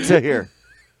have pizza here.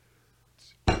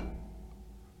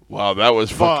 Wow, that was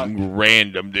Fuck. fucking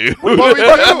random, dude. What we do?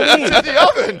 It's in the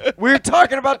oven. We were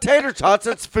talking about tater tots.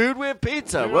 That's food. We have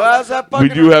pizza. Well, how's that fucking?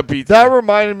 We do have pizza. That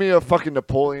reminded me of fucking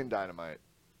Napoleon Dynamite.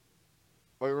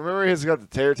 Like, remember he's got the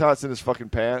tater tots in his fucking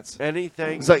pants?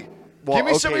 anything. He's like, Well, give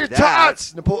me some of okay, your that-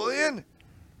 tots, Napoleon.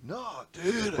 No,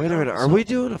 dude. Wait a minute. Are we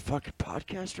doing a fucking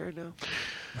podcast right now?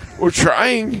 We're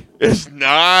trying. It's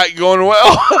not going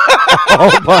well.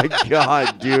 Oh my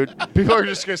god, dude. People are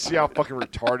just gonna see how fucking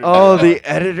retarded. Oh, they are. the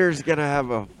editor's gonna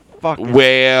have a fucking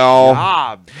well,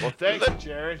 job. Well, thanks,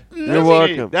 Jared. You're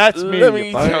welcome. That's me. let me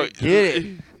you fucking- tell Get it.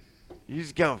 You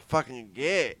just gonna fucking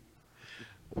get.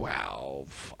 wow,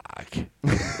 fuck.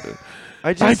 I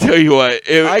I just. tell you what, I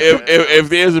if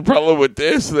there's a problem with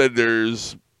this, then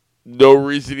there's no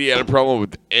reason he had a problem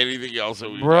with anything else that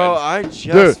we've Bro, done. I just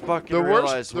Dude, fucking the worst-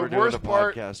 realized the we're doing worst a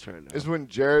part podcast right now. Is when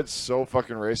Jared's so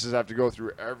fucking racist, I have to go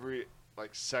through every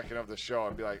like second of the show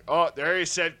and be like, oh, there he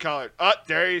said colored. Oh,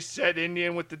 there he said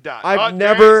Indian with the dot. I've oh, there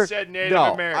never he said Native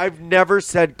no, American. I've never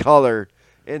said color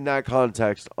in that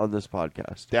context on this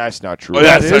podcast. That's not true. Oh,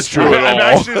 that's That not is true true. at I've all.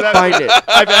 actually let, Find it.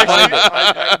 I've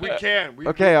actually, we can. We,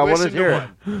 Okay, I wanna listened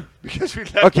hear one. Because we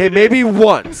left Okay, it maybe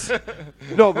once.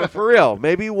 No, but for real,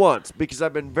 maybe once because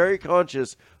I've been very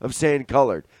conscious of saying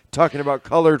colored, talking about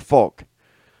colored folk.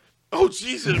 Oh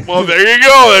Jesus! Well, there you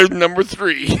go. There's number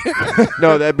 3.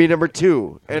 No, that'd be number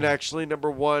 2, and actually number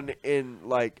 1 in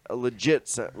like a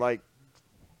legit like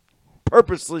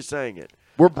purposely saying it.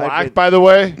 We're I've black, been- by the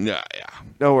way. yeah.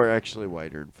 No, we're actually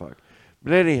whiter and fuck.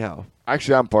 But anyhow,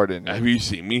 Actually, I'm part Indian. Have you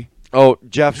seen me? oh,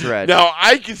 Jeff's red. Now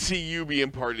I can see you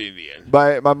being part Indian.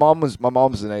 My mom's an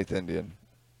 8th Indian.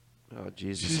 Oh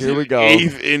Jesus, She's here an we go.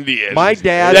 8th Indian. My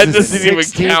dad That is doesn't even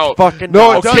 16th count. fucking.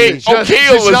 No, it Nazi. doesn't. Okay,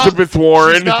 She's not- Elizabeth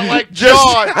Warren. She's not like Just-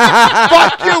 John.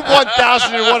 Fuck you,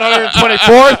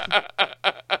 1,124th.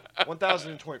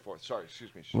 1,024th. Sorry,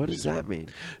 excuse me. What does that mean?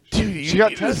 Dude, you She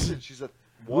got need to- tested. She's a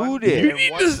Who did? You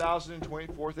need to-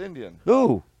 1,024th Indian.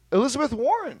 Who? Elizabeth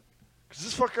Warren. Because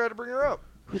this fucker had to bring her up.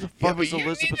 Who the Yeah, fuck but is you need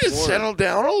Elizabeth to Warren? settle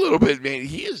down a little bit, man.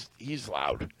 He's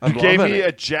loud. I'm You gave loving me it.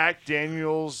 a Jack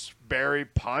Daniels berry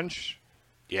punch.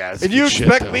 Yeah, it's And you good shit,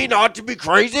 expect though. me not to be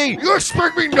crazy? You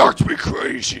expect me not to be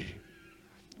crazy?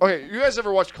 Okay, you guys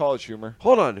ever watch College Humor?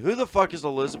 Hold on. Who the fuck is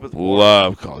Elizabeth Warren?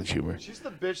 Love College Humor. She's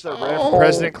the bitch that ran for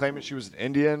president claiming she was an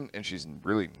Indian, and she's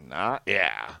really not.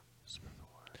 Yeah.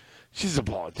 She's a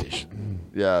politician.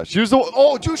 Yeah, she was the.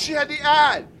 Oh, dude, she had the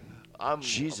ad.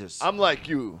 Jesus. I'm like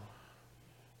you.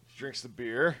 She drinks the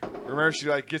beer. Remember, she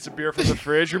like gets a beer from the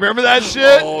fridge. Remember that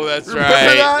shit? Oh, that's Remember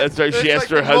right. that? That's right. She It's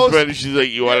asked like her the most- husband, and she's like,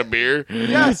 "You want a beer?"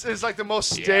 Yes, it's like the most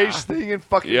staged thing in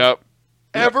fucking Yep.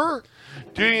 ever.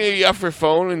 Do you get off your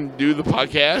phone and do the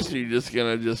podcast? Or are you just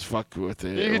gonna just fuck with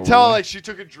it? You can or tell what? like she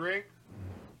took a drink.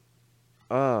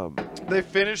 Um, They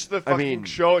finished the fucking mean,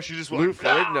 show, and she just Lou went.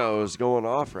 Ferrigno is going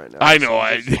off right now. I so know,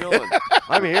 I'm just chilling.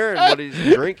 I'm hearing what he's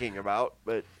drinking about,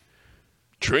 but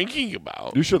drinking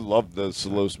about. You should love the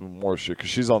Elizabeth Moore shit because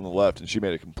she's on the left and she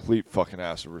made a complete fucking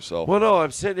ass of herself. well, no,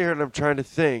 I'm sitting here and I'm trying to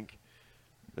think.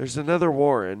 There's another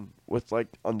Warren with like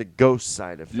on the ghost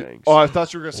side of things. Oh, I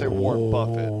thought you were gonna say Warren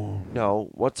Buffett. No,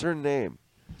 what's her name?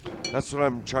 That's what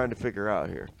I'm trying to figure out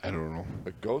here. I don't know.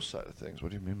 The ghost side of things.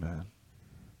 What do you mean, man?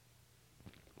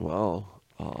 Well,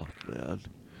 oh man,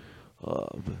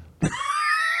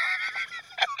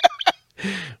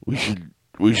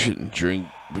 We shouldn't drink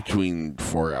between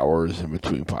 4 hours in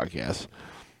between podcasts.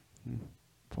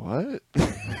 What?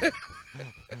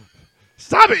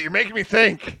 Stop it! You're making me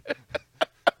think.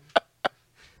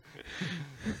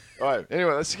 All right.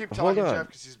 Anyway, let's keep Hold talking, on. Jeff,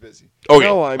 because he's busy. Okay.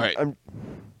 no, all right. I'm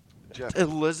Jeff.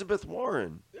 Elizabeth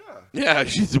Warren. Yeah. Yeah,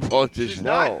 she's a She's politician.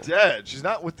 No. not dead. She's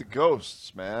not with the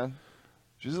ghosts, man.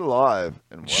 She's alive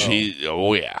and well.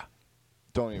 Oh yeah.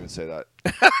 Don't even say that.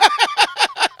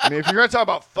 I mean, if you're gonna talk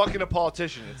about fucking a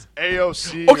politician, it's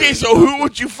AOC. Okay, so who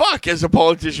would you fuck as a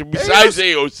politician besides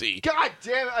AOC? God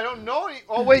damn it! I don't know any.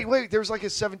 Oh wait. There was like a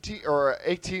 17 or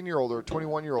 18-year-old or a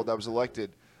 21-year-old that was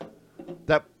elected.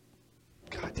 That.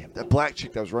 God damn, that black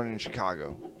chick that was running in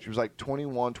Chicago. She was like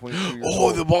 21, 22 years Oh,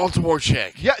 old. the Baltimore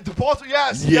chick. Yeah, the Baltimore.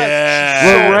 Yes. Yeah. Yes.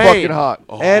 She's so Lorraine. fucking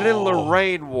hot. Ed and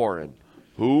Lorraine Warren.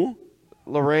 Who?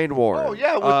 Lorraine Warren. Oh,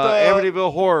 yeah, with the-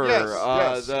 Amityville Horror.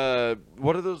 Yes. The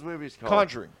what are those movies called?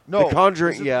 Conjuring. No. The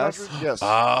Conjuring, Is it yes. Conjuring? Yes.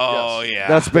 Oh Yes. yeah.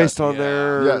 That's based on Yeah.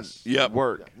 their Yes. Yep.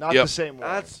 work. Not Yep. the same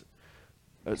one.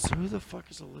 That's who the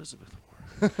fuck is Elizabeth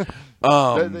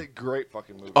Warren? They're great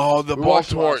fucking movie. Oh, the We watched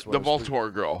Baltimore, last one. the It was pretty-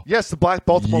 Baltimore girl. Yes, the black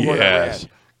Baltimore one that Yes.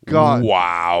 ran. God.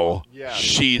 Wow. Yeah.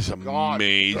 She's God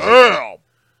amazing. damn.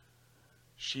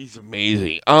 She's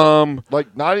amazing.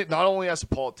 Like not only as a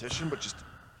politician, but just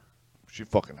she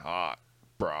fucking hot,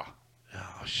 bruh.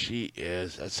 Oh, she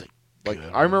is. That's a Like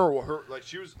good I remember her, like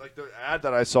she was like the ad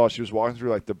that I saw. She was walking through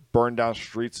like the burned down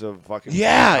streets of fucking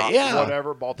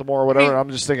whatever Baltimore or whatever. and I'm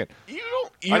just thinking,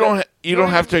 You don't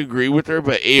have to agree with her,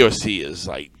 but AOC is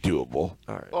like doable.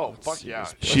 All right. oh let's fuck see yeah,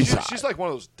 this. She's hot. she's like one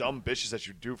of those dumb bitches that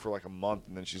you do for like a month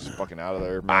and then she's fucking out of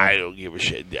there. Man. I don't give a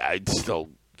shit. I'd still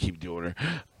keep doing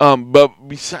her. But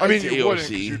besides I mean, you wouldn't, 'cause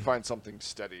AOC, you'd find something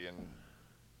steady and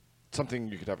something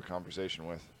you could have a conversation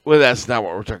with. well, that's not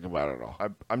what we're talking about at all.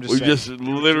 I'm just We saying. just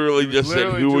literally just said,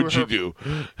 literally who do would you her- do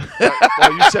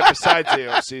Well, you said besides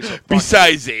AOC. So fuck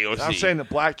besides it. AOC? I'm saying the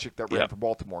black chick that ran Yep. for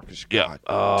Baltimore because yeah. God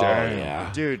Oh damn.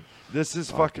 yeah. Dude, this is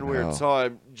Fucking fucking weird. hell. So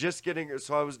I'm just getting.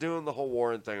 So I was doing the whole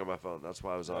Warren thing on my phone. That's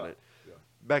why I was on it.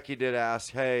 Becky did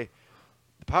ask, "Hey,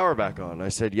 the power back on?" I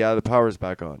said, "Yeah, the power's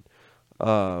back on."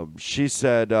 She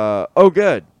said, "Oh,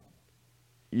 good.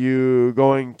 You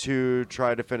going to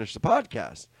try to finish the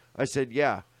podcast?" I said,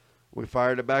 "Yeah. We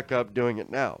fired it back up, doing it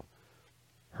now."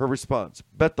 Her response: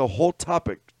 "Bet the whole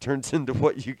topic turns into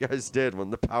what you guys did when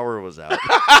the power was out."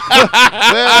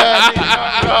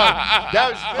 That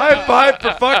was High five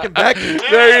for fucking Becky.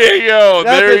 There you go.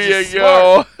 That There bitch you is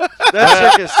go.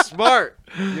 That chick is smart.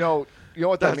 you know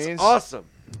what that That's means? awesome.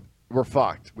 We're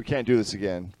fucked. We can't do this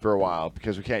again for a while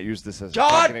because we can't use this as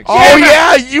God a fucking Oh excuse.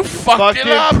 yeah, you fucked it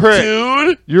Fucking up, prick.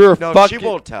 dude. You're a No, fucking she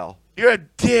won't tell. You're a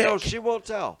dick. No, she won't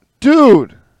tell.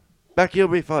 dude. Becky will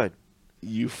be fine.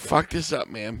 You fucked this up,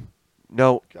 man.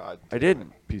 No, God, I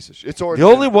didn't. piece of shit. It's already The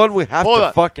only one we have Hold to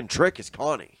on. fucking trick is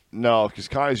Connie. no, because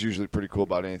Connie's usually pretty cool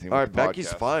about anything. All with right, the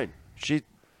Becky's podcast. fine. She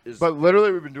is. But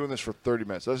literally, we've been doing this for 30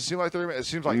 minutes. Does it seem like 30 minutes?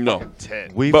 It seems like No. fucking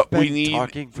 10. we've but been we need-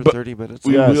 talking for but 30 minutes.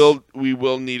 We Yes.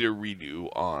 will need a redo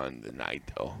on the night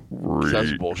though. 'Cause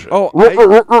That's bullshit. Oh,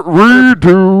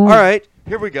 Redo. all right.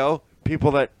 Here we go.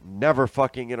 People that never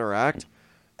fucking interact.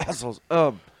 Assholes.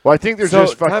 Well, I think there's So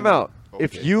just fucking. time out. Okay.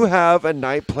 If you have a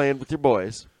night planned with your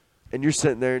boys, and you're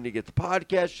sitting there and you get the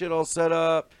podcast shit all set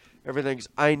up, everything's.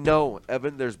 I know,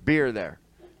 Evan. There's beer there.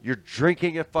 You're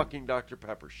drinking a fucking Dr.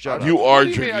 Pepper. Shut up. You are What do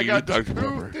you mean? drinking I got Dr. two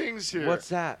Pepper. things here. What's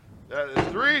that? There's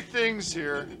 3 things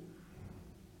here.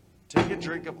 Take a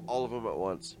drink of all of them at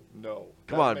once. No.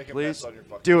 Come Gotta on, make a please. mess on your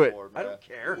fucking Do it. floor, I man. don't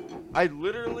care. I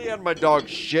literally had my dog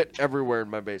shit everywhere in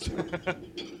my basement.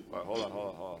 Wait, hold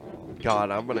on.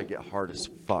 God, I'm going to get hard as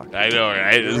fuck. I know,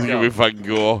 right? This is going to be fucking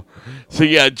cool. So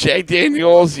you got Jack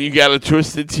Daniels, you got a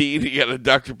Twisted Tea, and you got a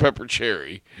Dr. Pepper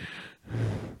Cherry.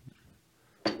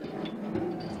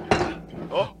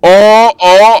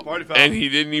 Party foul. And he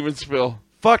didn't even spill.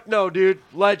 Fuck no, dude.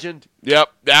 Legend. Yep,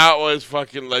 that was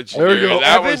fucking legendary. There we go.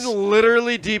 That Evan was,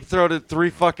 literally deep-throated 3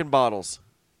 fucking bottles.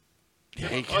 yeah,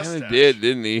 he kind of Mustache. did,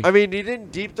 didn't he? I mean, he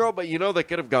didn't deep throat, but they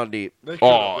could have gone deep. They could've.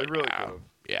 Oh, They really yeah. could've.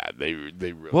 Yeah, they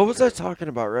really. What was I talking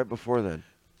about right before then?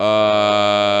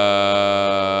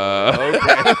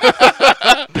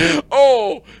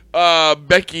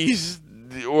 Becky's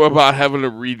about having a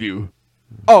redo.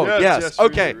 Oh, Yes, yes. yes,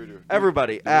 Okay. redo.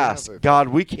 Everybody, We have ask. it. God,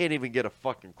 we can't even get a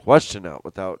fucking question out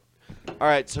without. All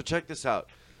right, so check this out.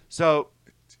 So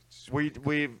we've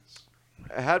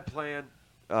had planned.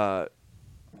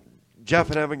 Jeff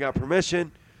and Evan got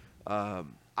permission.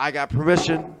 I got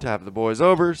permission to have the boys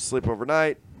over, sleep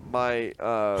overnight. My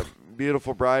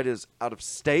beautiful bride is out of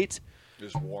state.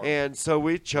 Just warm. And so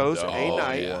we chose a Oh,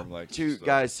 night yeah. Warm like to, stuff.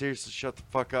 guys, seriously, shut the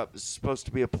fuck up. This is supposed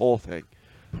to be a poll thing.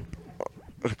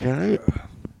 Okay?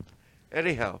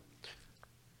 Anyhow,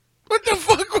 What the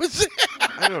fuck was that?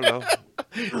 I don't know.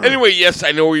 Anyway, yes,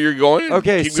 I know where you're going.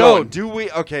 Okay, Keep so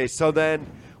going. so then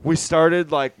we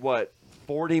started like what,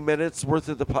 40 minutes worth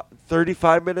of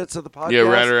 35 minutes of the podcast? Yeah,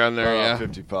 right around there. Yeah.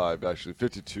 55, actually.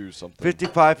 52 something.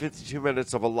 55, 52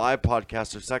 minutes of a live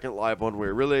podcast, our second live one.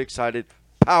 We're really excited.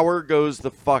 Power goes the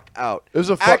fuck out. It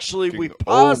was a Actually, we fucking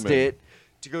paused omen. it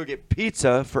to go get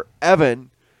pizza for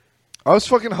Evan. I was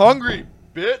fucking hungry,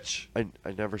 bitch. I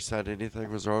never said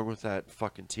anything was wrong with that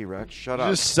fucking T-Rex. Shut You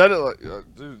up. just said it like,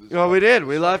 dude. This No, we did.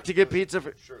 We left to get pizza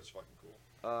for. Sure, it's fucking cool.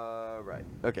 Right.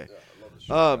 Okay. Yeah, I love this shit,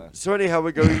 man. So anyhow,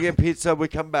 we go get pizza. We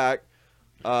come back.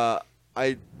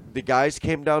 The guys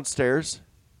came downstairs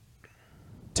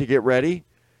to get ready,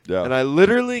 Yeah. and I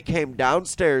literally came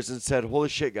downstairs and said, "Holy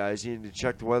shit, guys! You need to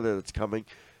check the weather that's coming,"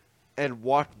 and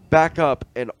walked back up,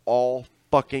 and all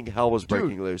fucking hell was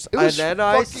breaking Dude, loose. it And was then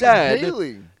I fucking said,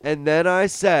 hailing.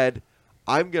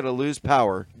 "I'm gonna lose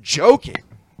power," joking.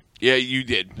 Yeah, you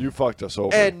did. You fucked us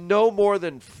over. And no more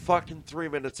than fucking 3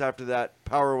 minutes after that,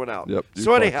 power went out. Yep, you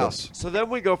So fucked anyhow, us. so then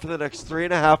we go for the next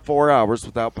 3.5, 4 hours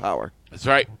without power. That's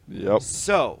right. Yep.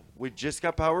 So we just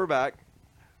got power back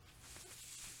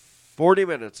 40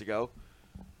 minutes ago.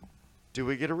 Do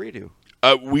we get a redo?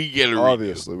 We get a redo.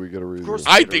 Obviously, we get a redo. course.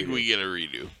 I think we get a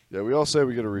redo. Yeah, we all say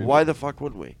we get a redo. Why the fuck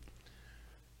wouldn't we?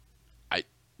 I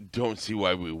don't see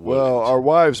why we wouldn't. Well, our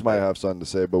wives might have something to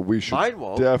say, but we should Mine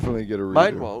won't. definitely get a redo.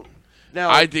 Mine won't. Now,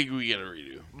 I think we get a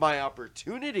redo. my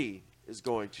opportunity is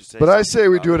going to say But I something say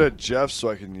we about do it at Jeff's so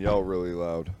I can yell really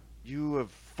loud. You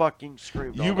have fucking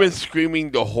screamed all You've been night.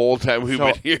 screaming the whole time we've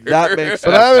So been here. that makes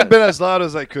But I haven't been as loud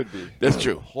as I could be. That's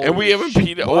true. Holy And we haven't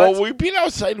shit. peed. What? Well, we peed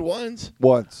outside once.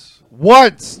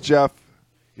 Once, Jeff.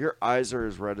 Your eyes are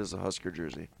as red as a Husker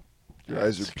jersey. Your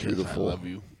eyes are It's 'cause beautiful. I love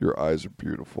you. Your eyes are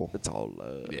beautiful. It's all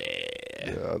love. Yeah.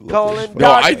 Yeah, I love Colin this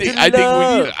No, fucking- Doc- I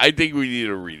love. think we need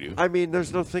a redo. I mean,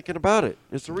 there's no thinking about it.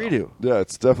 It's a redo. Yeah,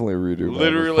 it's definitely a redo. man.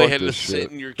 Literally Fuck had to this sit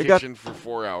shit. in your It got- kitchen for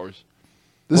 4 hours.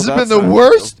 This Well, has been that's the not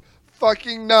worst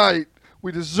fucking night.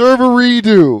 We deserve a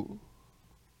redo.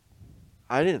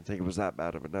 I didn't think it was that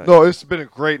bad of a night. No, it's been a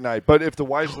great night. But if the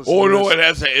wives listen Oh to no, this, it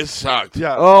has. It sucked.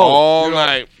 yeah, all you know,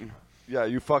 night. Yeah,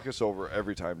 you fuck us over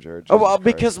every time, Jared. Oh, well,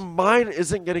 Jesus because Christ. mine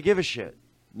isn't going to give a shit.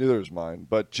 Neither is mine,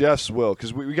 but Jeff's will,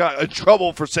 because we got in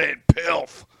trouble for saying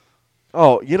pilf.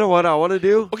 Oh, you know what I want to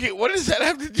do? Okay, what does that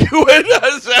have to do with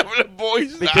us having a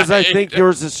boys' Because I night? think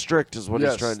yours is strict, is what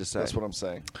Yes, he's trying to say. That's what I'm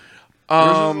saying.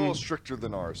 Yours is a little Um, stricter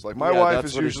than ours. Like my Yeah, wife that's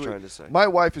is what he's usually trying to say. my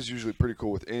wife is usually pretty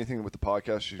cool with anything with the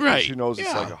podcast. Right, She knows it's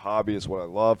yeah. like a hobby. It's what I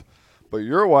love. But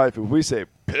your wife, if we say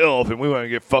pilf and we want to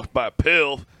get fucked by a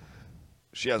pilf,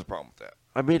 she has a problem with that.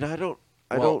 I mean, I don't.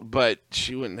 But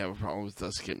she wouldn't have a problem with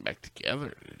us getting back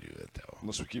together to do it, though.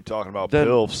 Unless we keep talking about Then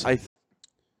pilfs.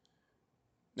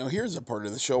 Now, here's a part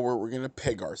of the show where we're going to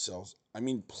plug ourselves.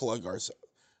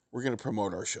 We're going to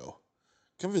promote our show.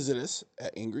 Come visit us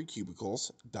at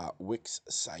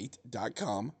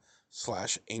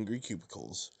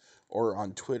angrycubicles.wixsite.com/angrycubicles or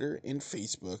on Twitter and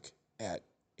Facebook at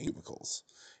Cubicles.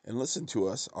 And listen to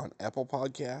us on Apple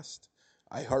Podcast,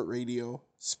 iHeartRadio,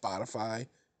 Spotify,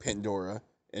 Pandora,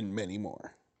 and many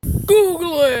more.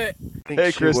 Google it. I think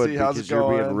Hey, she Christy, would how's it because you're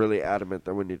being going? really adamant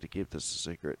that we need to keep this a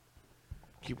secret.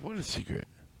 Keep what a secret.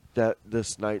 that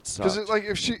this night sucked. Because like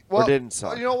if she didn't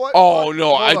suck. You know what? Oh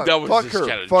no, Hold on. that was Fuck just her.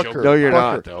 kind of Fuck joke. her. No, you're Fuck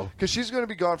not, her. though. Because she's going to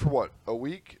be gone for what? A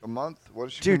week? A month? What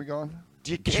is she Dude. going to be gone?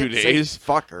 You 2 can't say days?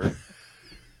 fuck her.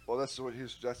 Well, that's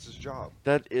his job.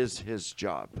 That is his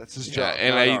job. That's his Yeah, job.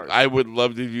 and not ours. I would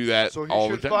love to do that So all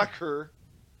he the should time. fuck her,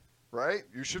 right?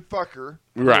 You should fuck her.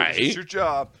 Right. It's your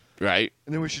job, Right?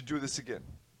 and then we should do this again.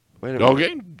 Wait a minute.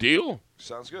 Okay, deal.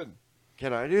 Sounds good.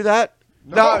 Can I do that?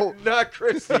 No. Not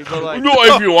Christy, but like. No,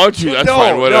 if you want to, that's No,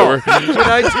 fine. Whatever. no. Can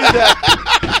I do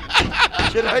that?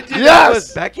 Can I do that Yes!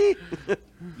 with Becky?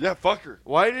 Yeah, fuck her.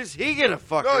 Why does he get a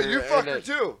fuck No, her? you fuck and her it-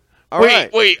 too. All Wait,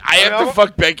 right. wait. I have to know.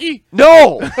 fuck Becky?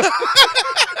 No!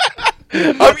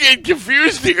 I'm getting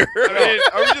confused here. I mean,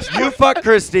 are we just You fuck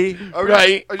Christy. are we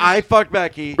Right. Just, I fuck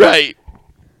Becky. Right.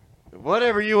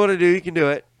 Whatever you want to do, you can do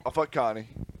it. I'll fuck Connie.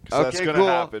 'Cause that's Okay, gonna cool.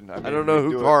 happen. I mean, don't know we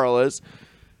who do it. Carl is.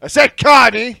 I said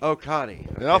Connie. Oh, Connie.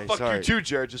 And I'll Okay, fuck sorry. you too,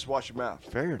 Jared. Just watch your mouth.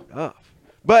 Fair enough.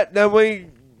 But then we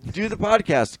do the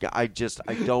podcast. I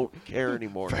don't care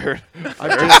anymore. I'm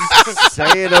just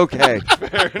saying okay.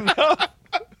 Fair enough.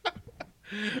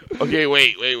 Okay,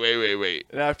 wait.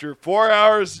 And after 4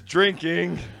 hours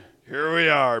drinking, here we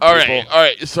are. All people.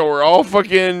 right. So we're all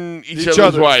fucking each other's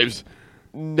other's. wives.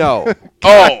 No.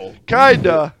 Oh,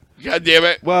 Kinda. god damn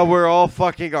it. Well, we're all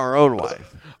fucking our own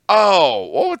wife. Oh,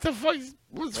 well, what the fuck?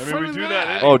 What's I mean, fun we in do that that?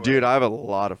 anyway. Oh, dude, I have a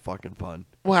lot of fucking fun.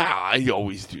 Wow, I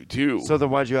always do too. So then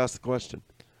why'd you ask the question?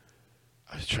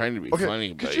 I was trying to be Okay, funny,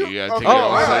 could but you- you gotta okay, take it all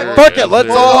all right, serious. fuck it, let's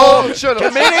all- Oh, shut up.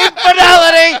 Commit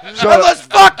infidelity Shut and up. let's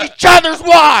fuck each other's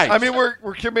wives. I mean, we're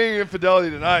committing infidelity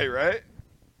tonight, right?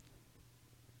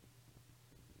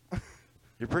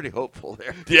 you're pretty hopeful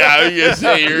there. Yeah, I was gonna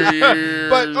say you're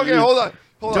But okay, hold on.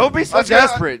 Don't be so I was gonna-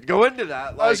 desperate. Go into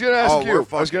that. I was going to ask oh, you. we're I was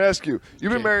fucking- going to ask you.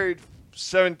 You've been Okay. married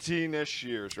 17-ish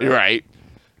years, right? You're right.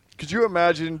 Could you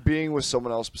imagine being with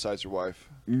someone else besides your wife?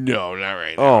 No, not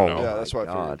right Oh, now. No. Yeah, that's what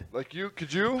I God. figured. Like you,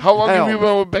 could you? How long Hell have you no.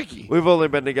 been with Becky? We've only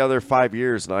been together 5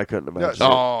 years, and I couldn't imagine. Yeah, so-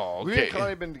 Oh, We okay. and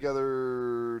Connie been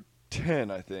together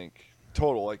 10, I think,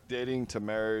 total. Like dating to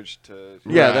marriage to.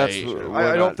 Yeah, Right. that's. I We're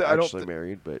don't not thi- I don't actually thi-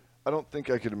 married, but I don't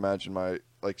think I could imagine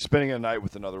spending a night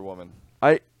with another woman.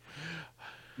 I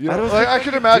You I know, don't like, think I I could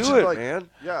could imagine do it, like, man.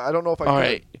 yeah, I don't know if I All could.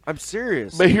 right. I'm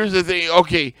serious. But here's the thing.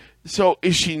 Okay, so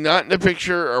is she not in the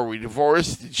picture? Are we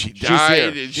divorced? Did she die?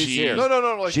 here. Did She's she? here. No.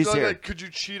 Like, She's like, here. like, could you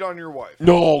cheat on your wife?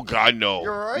 No, God, no.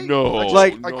 You're right. No.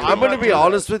 Like, no, I I'm could going to not be do that.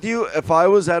 honest with you. If I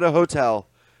was at a hotel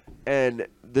and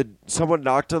someone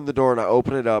knocked on the door and I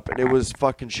opened it up and it was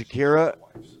fucking Shakira.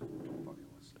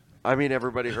 I mean,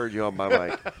 everybody heard you on my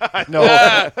mic.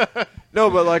 No,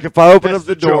 but like if I opened That's up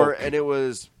the the door joke. and it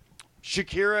was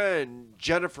Shakira and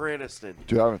Jennifer Aniston,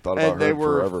 Dude, I haven't thought about and they her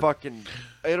were forever. fucking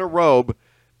in a robe,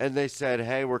 and they said,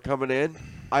 "Hey, we're coming in."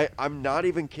 I'm not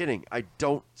even kidding. I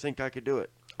don't think I could do it.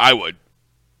 I would.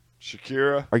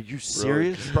 Shakira. Are you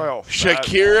serious? Really? Probably all fat.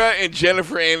 Shakira and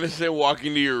Jennifer Aniston walk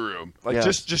into your room. Like Yeah.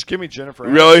 just give me Jennifer.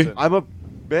 Really? Aniston. I'm a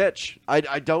bitch. I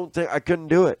don't think I couldn't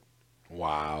do it.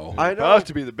 Wow. I I'll know. have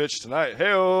to be the bitch tonight.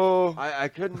 Hey-oh. I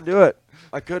couldn't do it.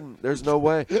 I couldn't. There's no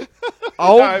way.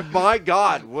 Oh my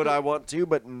God, would I want to?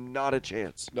 But not a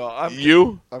chance. No, I'm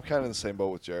You? kind of in the same boat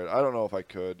with Jared. I don't know if I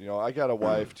could. You know, I got a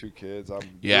wife, 2 kids. I'm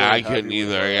Yeah, really I couldn't happy with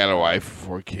either. my I got a life. wife,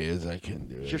 4 kids. I couldn't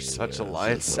do it. You're such a either.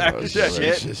 lying It's sack of just- shit.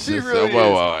 it's just- He it's- really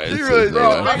well, is. it's He really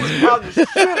just, is.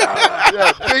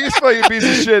 Yeah, biggest fucking piece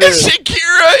of shit It's is.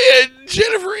 Shakira and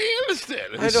Jennifer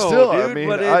Aniston. I know, Still, dude, I mean,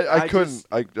 but I couldn't. just-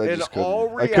 I in just couldn't.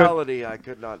 all I couldn't. reality, I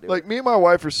could not do Like it. me and my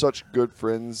wife are such good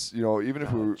friends. You know, even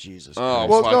if we Oh, were Jesus Oh, Christ.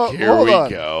 Well, fuck, no, here hold we on.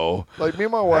 go. like me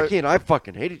and my wife. Becky and I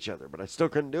fucking hate each other, but I still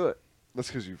couldn't do it. That's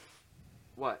because you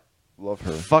What? love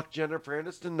her. Fuck Jennifer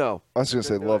Aniston? No. I was gonna say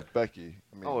couldn't do love it. Becky.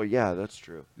 I mean, Oh yeah, that's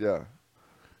true. yeah.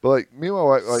 But like me and my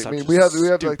wife, like Such I mean, a we have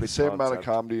like stupid the same amount of concept.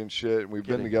 comedy and shit, and we've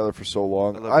been Kidding. together for so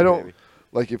long. love I you, don't baby.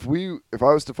 like if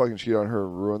I was to fucking cheat on her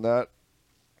and ruin that.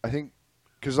 I think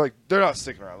because like they're not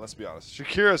sticking around. Let's be honest.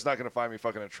 Shakira's not gonna find me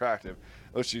fucking attractive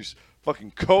unless she's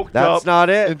fucking coked That's up not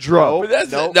it. and drunk. But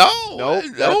that's Nope. no, Nope.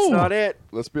 no. That's not it.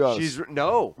 Let's be honest. She's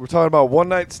no. We're talking about one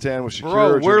night stand with Shakira. Bro,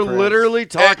 or we're Jennifer Aniston. literally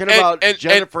talking And- about and-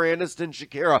 Jennifer Aniston,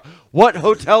 Shakira. What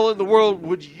hotel in the world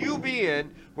would you be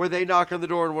in where they knock on the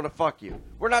door and want to fuck you?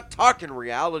 We're not talking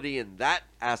reality in that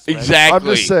aspect. Exactly.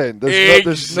 I'm just saying, there's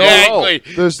exactly.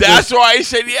 there's- That's why I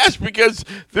said yes, because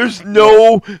there's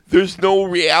no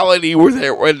reality where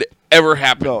that would ever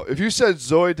happen. No, if you said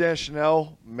Zoe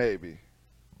Deschanel, maybe.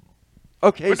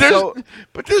 Okay,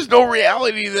 But there's no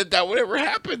reality that would ever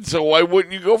happen. So why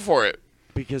wouldn't you go for it?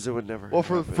 because it would never. Well,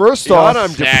 for happen. first God, off,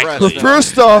 I'm Exactly. depressed. now.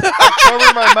 first off, I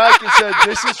covered my mic and said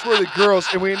this is for the girls,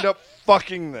 and we end up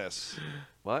fucking this.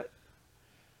 What?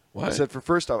 What? I said for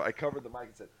first off, I covered the mic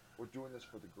and said we're doing this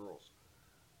for the girls.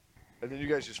 And then you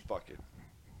guys just fuck it.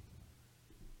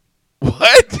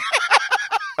 What?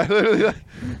 I literally,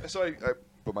 so I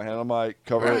put my hand on my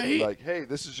cover, Right. like, hey,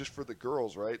 this is just for the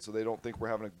girls, right? So they don't think we're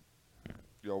having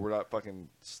a, we're not fucking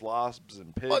slobs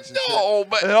and pigs and shit. No,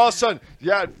 but And then all of a sudden,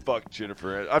 yeah, I'd fuck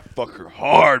Jennifer. I'd fuck her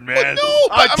hard, man. no,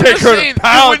 but I'd I'm take just her saying, to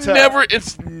Pound it would Town. never.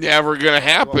 It's never gonna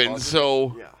happen. Well,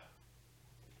 So Yeah.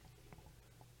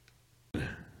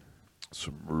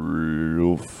 Some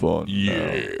real fun.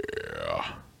 yeah.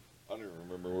 I don't even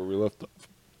remember where we left off.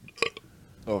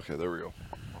 Okay, there we go.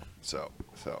 So.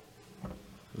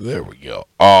 There we go.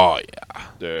 Oh yeah.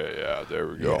 There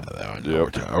we go. Yeah, that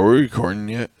one. Yep. Are we recording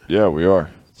yet? Yeah, we are.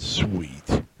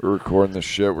 Sweet. We're recording this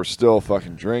shit. We're still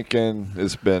fucking drinking.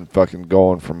 It's been fucking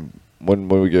going from when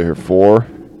we get here 4.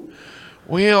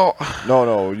 Well,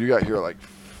 No, you got here at like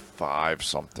 5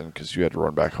 something because you had to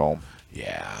run back home.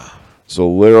 yeah. So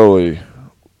literally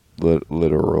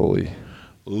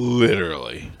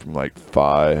from like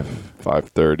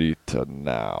 5:30 to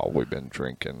now, we've been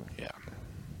drinking. Yeah.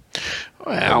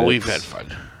 Well, we've had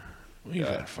fun. We've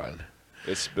had fun.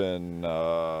 It's been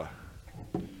well,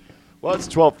 it's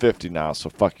 12:50 now, so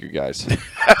fuck you guys.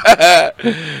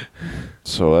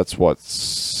 So that's what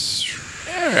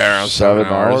Around 7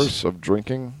 hours of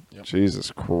drinking. Yep.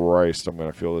 Jesus Christ, I'm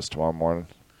gonna feel this tomorrow morning.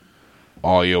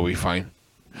 Oh, you'll be fine.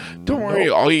 Don't worry.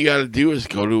 All you gotta do is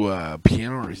go to a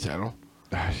piano recital.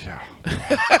 Yeah.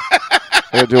 I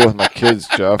gotta deal with my kids,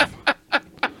 Jeff. I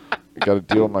gotta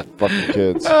deal with my fucking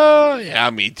kids. Yeah,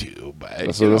 me too. But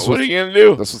That's you know, what- what are you gonna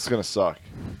do? That's what's gonna suck.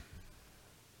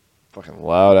 Fucking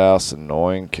loud ass,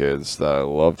 annoying kids that I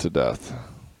love to death.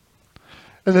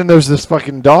 And then there's this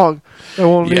fucking dog that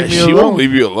won't Yeah, leave me she alone. won't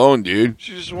leave you alone, dude.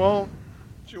 She just won't.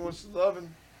 She wants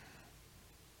loving.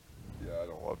 Yeah, I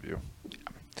don't love you.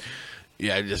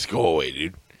 Yeah, just go away,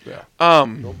 dude. Yeah.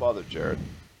 Um. Don't bother Jared.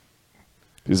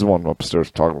 He's the one upstairs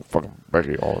talking to fucking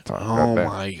Becky all the time. Oh God,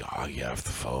 my God! Get off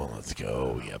the phone. Let's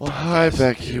go. Yeah. Well, hi,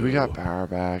 Becky. We got power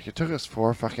back. It took us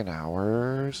 4 fucking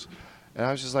hours. And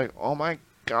I was just like, oh my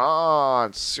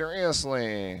God,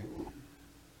 seriously.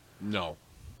 No.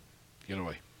 Get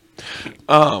away.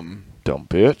 Dumb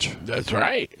bitch. That's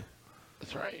right.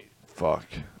 That's right. Fuck.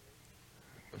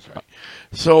 That's right.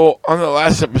 So on the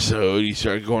last episode, you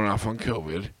started going off on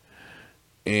COVID,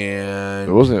 It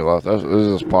and wasn't last. This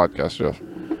is this podcast, Jeff.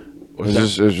 what's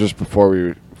that? It was just before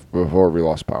we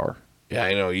lost power. Yeah,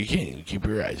 I know you can't even keep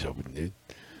your eyes open, dude.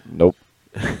 Nope.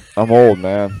 I'm old,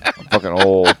 man. I'm fucking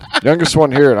old. Youngest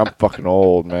one here, and I'm fucking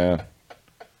old, man.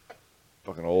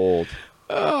 Fucking old.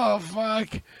 Oh fuck.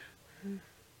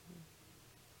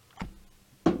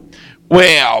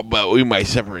 Well, but we might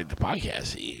separate the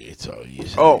podcast. So you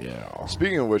said, Oh. you know.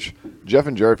 Speaking of which, Jeff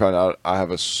and Jerry found out I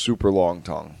have a super long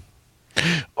tongue.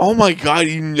 Oh my God!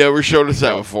 You never showed us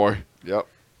that before. Yep.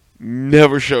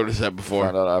 Never showed us that before.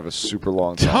 Found out I have a super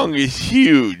long tongue. Tongue is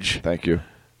huge. Thank you.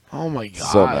 Oh my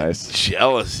God! So nice.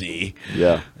 Jealousy.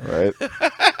 Yeah, right?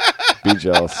 Be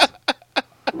jealous.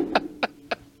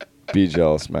 Be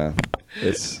jealous, man.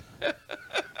 It's,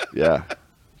 yeah.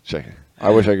 Check it. I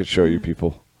wish I could show you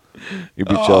people. You'd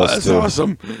be jealous, That's too.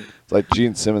 awesome. It's like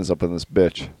Gene Simmons up in this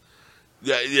bitch.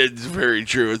 It's very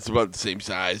true. It's about the same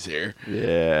size here.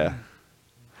 Yeah.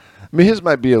 I mean, his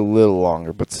might be a little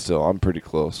longer, but still, I'm pretty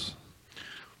close.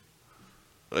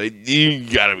 Like, you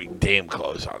gotta be damn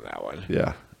close on that one.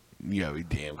 Yeah. You gotta be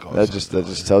damn close. That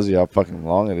just tells you how fucking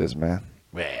long it is, man.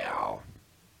 Well.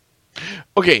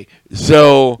 Okay,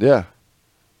 so Yeah.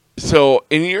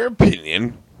 in your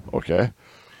opinion, Okay.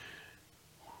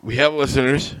 we have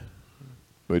listeners.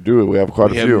 We do. We have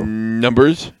quite We a have few.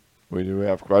 numbers. We do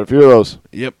have quite a few of those.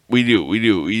 Yep, we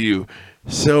do.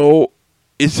 So,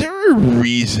 is there a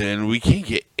reason we can't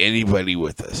get anybody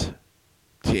with us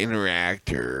to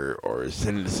interact or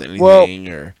send us anything? Well- or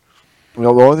You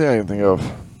know, the only thing I can think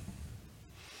of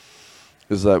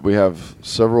is that we have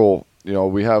several,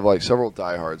 we have like several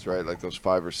diehards, right? Like those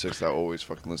 5 or 6 that always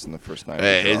fucking listen the first night.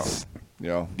 it's You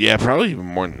know? probably even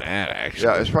more than that actually.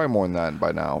 Yeah, it's probably more than that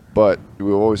by now. But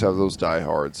we always have those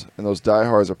diehards. And those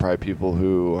diehards are probably people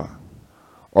who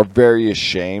are very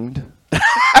ashamed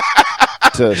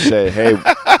to say, hey,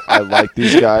 I like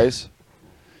these guys,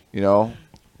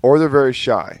 or they're very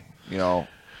shy,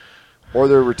 or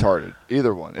they're retarded.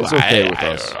 Either one. It's okay with I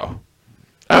us. don't know.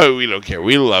 Oh, we don't care.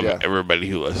 We love Yeah. everybody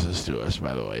who listens to us,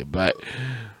 by the way. But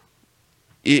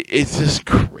it's just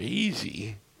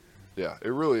crazy. Yeah, it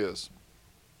really is.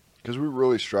 Because we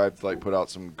really strive to put out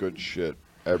some good shit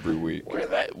every week. Where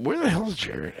the hell is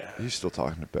Jared at? He's still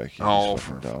talking to Becky. Oh, He's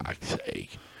for fucking dumb. fuck's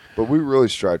sake. But we really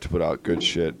strive to put out good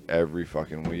shit every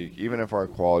fucking week, even if our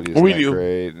quality isn't We that do.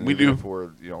 great. And We even do. If we're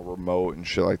remote and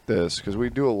shit like this, because we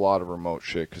do a lot of remote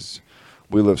shit because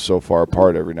we live so far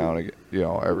apart every now and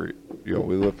again.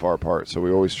 We live far apart, so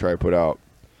we always try to put out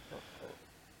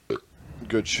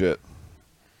good shit.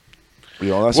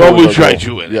 That's Well, always we our try goal.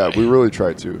 to, anyway. Yeah, we really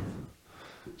try to.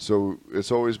 So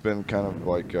it's always been kind of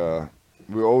like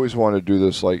we always want to do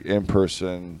this like in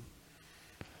person.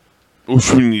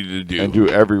 Which we need to do. And do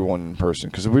everyone in person.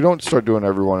 Because if we don't start doing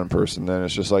everyone in person, then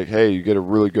it's just like, hey, you get a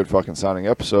really good fucking sounding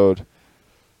episode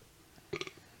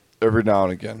every now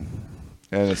and again.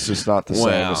 And it's just not the same.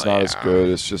 Well, It's not as yeah. good.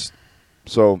 It's just...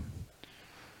 So,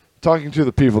 talking to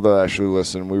the people that actually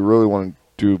listen, we really want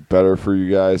to do better for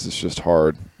you guys. It's just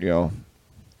hard,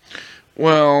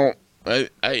 Well,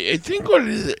 I think what it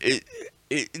is,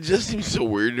 it just seems so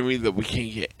weird to me that we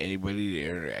can't get anybody to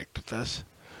interact with us.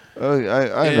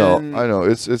 I know.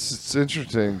 It's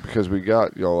interesting because we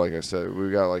got, like I said, we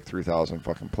got like 3,000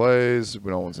 fucking plays.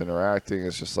 No one's interacting.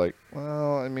 It's just like,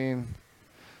 well, I mean,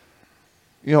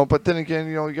 but then again,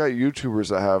 you got YouTubers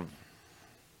that have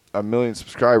 1 million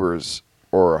subscribers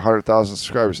or 100,000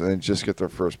 subscribers and then just get their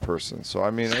first person. So, I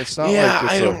mean, it's not like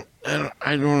it's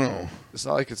I don't know. it's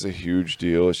not like it's a huge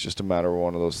deal. It's just a matter of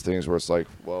one of those things where it's like,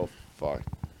 well, fuck.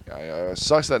 It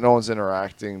sucks that no one's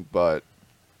interacting, but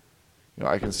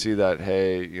I can see that,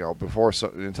 hey,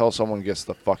 until someone gets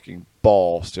the fucking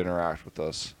balls to interact with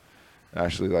us,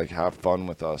 actually like have fun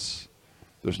with us,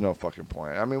 there's no fucking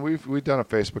point. I mean, we've done a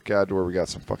Facebook ad where we got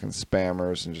some fucking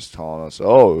spammers and just telling us,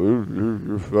 oh,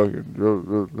 you're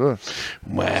fucking.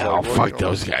 Well, fuck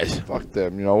those guys. Fuck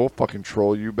them. We'll fucking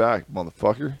troll you back,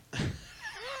 motherfucker.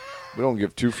 We don't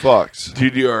give two fucks.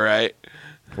 Dude, you all right?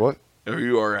 What? Are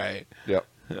you all right? Yep.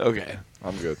 Okay.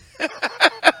 I'm good.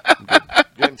 I'm good.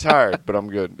 Getting tired, but I'm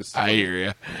good. I hear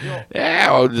you. Yeah,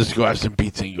 I'll just go have some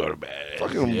pizza and go to bed.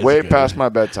 Fucking It's way good. past my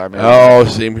bedtime. Oh,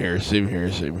 same here.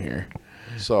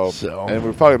 So, So. and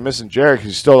we're probably missing Jared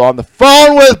because he's still on the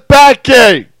phone with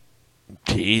Becky.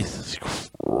 Jesus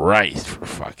Christ, for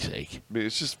fuck's sake. I mean,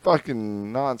 it's just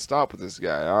fucking nonstop with this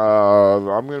guy. I'm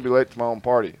gonna be late to my own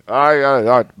party. I gotta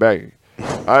talk to Becky.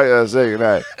 I gotta say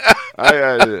goodnight. I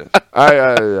gotta.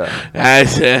 I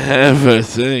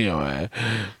said, anyway.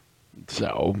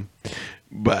 So,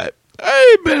 but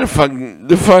it's been a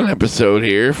fun episode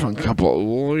here, fun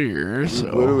couple of years. We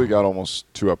So. literally got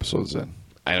almost 2 episodes in.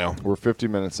 I know. We're 50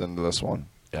 minutes into this one.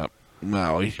 Yep.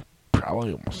 Well, we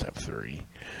probably almost have 3.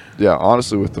 Yeah,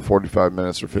 honestly, with the 45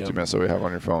 minutes or 50 Yep. minutes that we have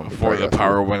on your phone. Before the probably got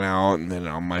power 3. went out, and then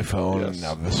on my phone, and Yes.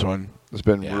 now this one. It's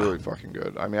been Yeah. really fucking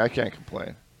good. I mean, I can't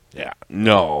complain. Yeah.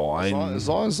 No, As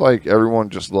long as like everyone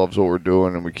just loves what we're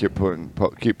doing and we keep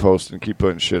posting, keep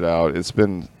putting shit out. It's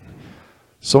been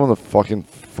some of the fucking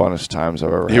funnest times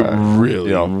I've ever it had.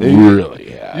 really, You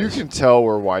really has. You can tell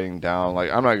we're winding down.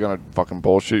 Like, I'm not gonna fucking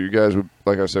bullshit you guys.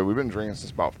 Like I said, we've been drinking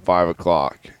since about 5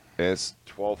 o'clock. It's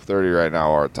 12:30 right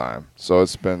now our time, so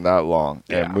it's been that long,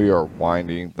 and Yeah. we are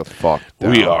winding the fuck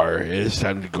down. We are. It's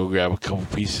time to go grab a couple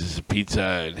pieces of pizza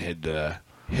and head the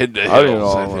I don't even know.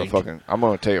 hills. I'm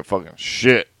gonna take a fucking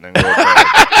shit and then go to bed.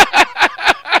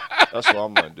 That's what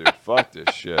I'm gonna do. Fuck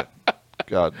this shit.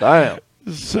 God damn.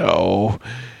 So,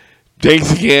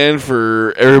 thanks again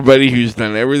for everybody who's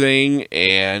done everything,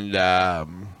 and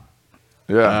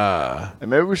Yeah. And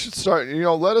maybe we should start.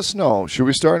 Let us know. Should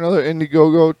we start another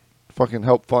Indiegogo? Fucking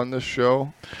help fund this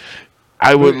show.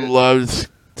 I would love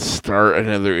to start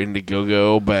another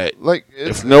Indiegogo, but Like,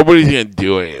 if nobody's gonna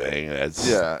do anything, that's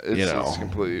it's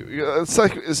completely.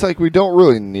 It's like we don't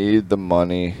really need the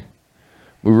money.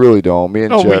 We really don't. Me and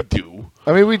no, Jeff. we do.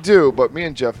 I mean, we do, but me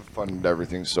and Jeff have funded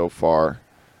everything so far.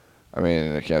 I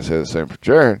mean, I can't say the same for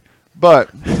Jared,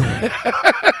 but me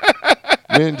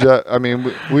and Jeff. I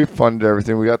mean, we funded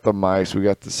everything. We got the mics, we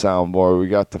got the soundboard, we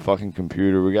got the fucking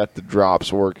computer, we got the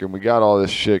drops working, we got all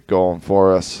this shit going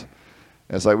for us.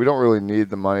 And it's like we don't really need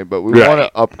the money, but we Right. want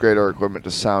to upgrade our equipment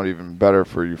to sound even better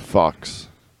for you fucks.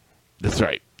 That's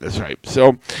right.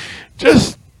 So,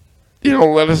 just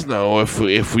let us know if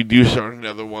we do start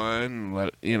another one. Or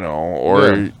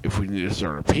if we need to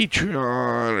start a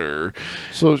Patreon, or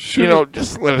So shoot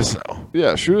just let us know.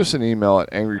 Yeah, shoot us an email at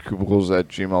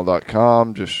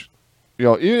angrycubicles@gmail.com. Just,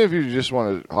 even if you just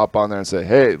want to hop on there and say,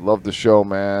 hey, love the show,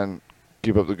 man.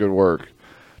 Keep up the good work.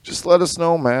 Just let us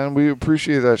know, man. We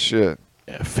appreciate that shit.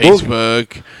 Yeah,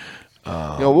 Facebook,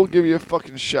 We'll give you a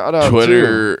fucking shout out,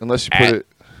 Twitter, too, unless you put at- it.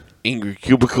 Angry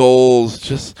Cubicles.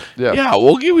 Just, Yeah.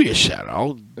 we'll give you a shout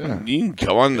out. Yeah. You can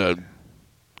come on the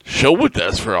show with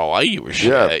us for all I give a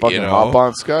shit. Yeah, fucking hop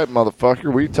on Skype,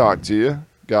 motherfucker. We talk to you.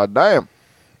 God damn.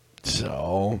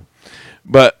 So,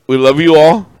 but we love you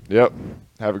all. Yep.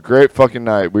 Have a great fucking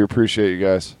night. We appreciate you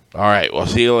guys. All right. We'll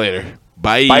see you later.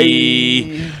 Bye.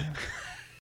 Bye.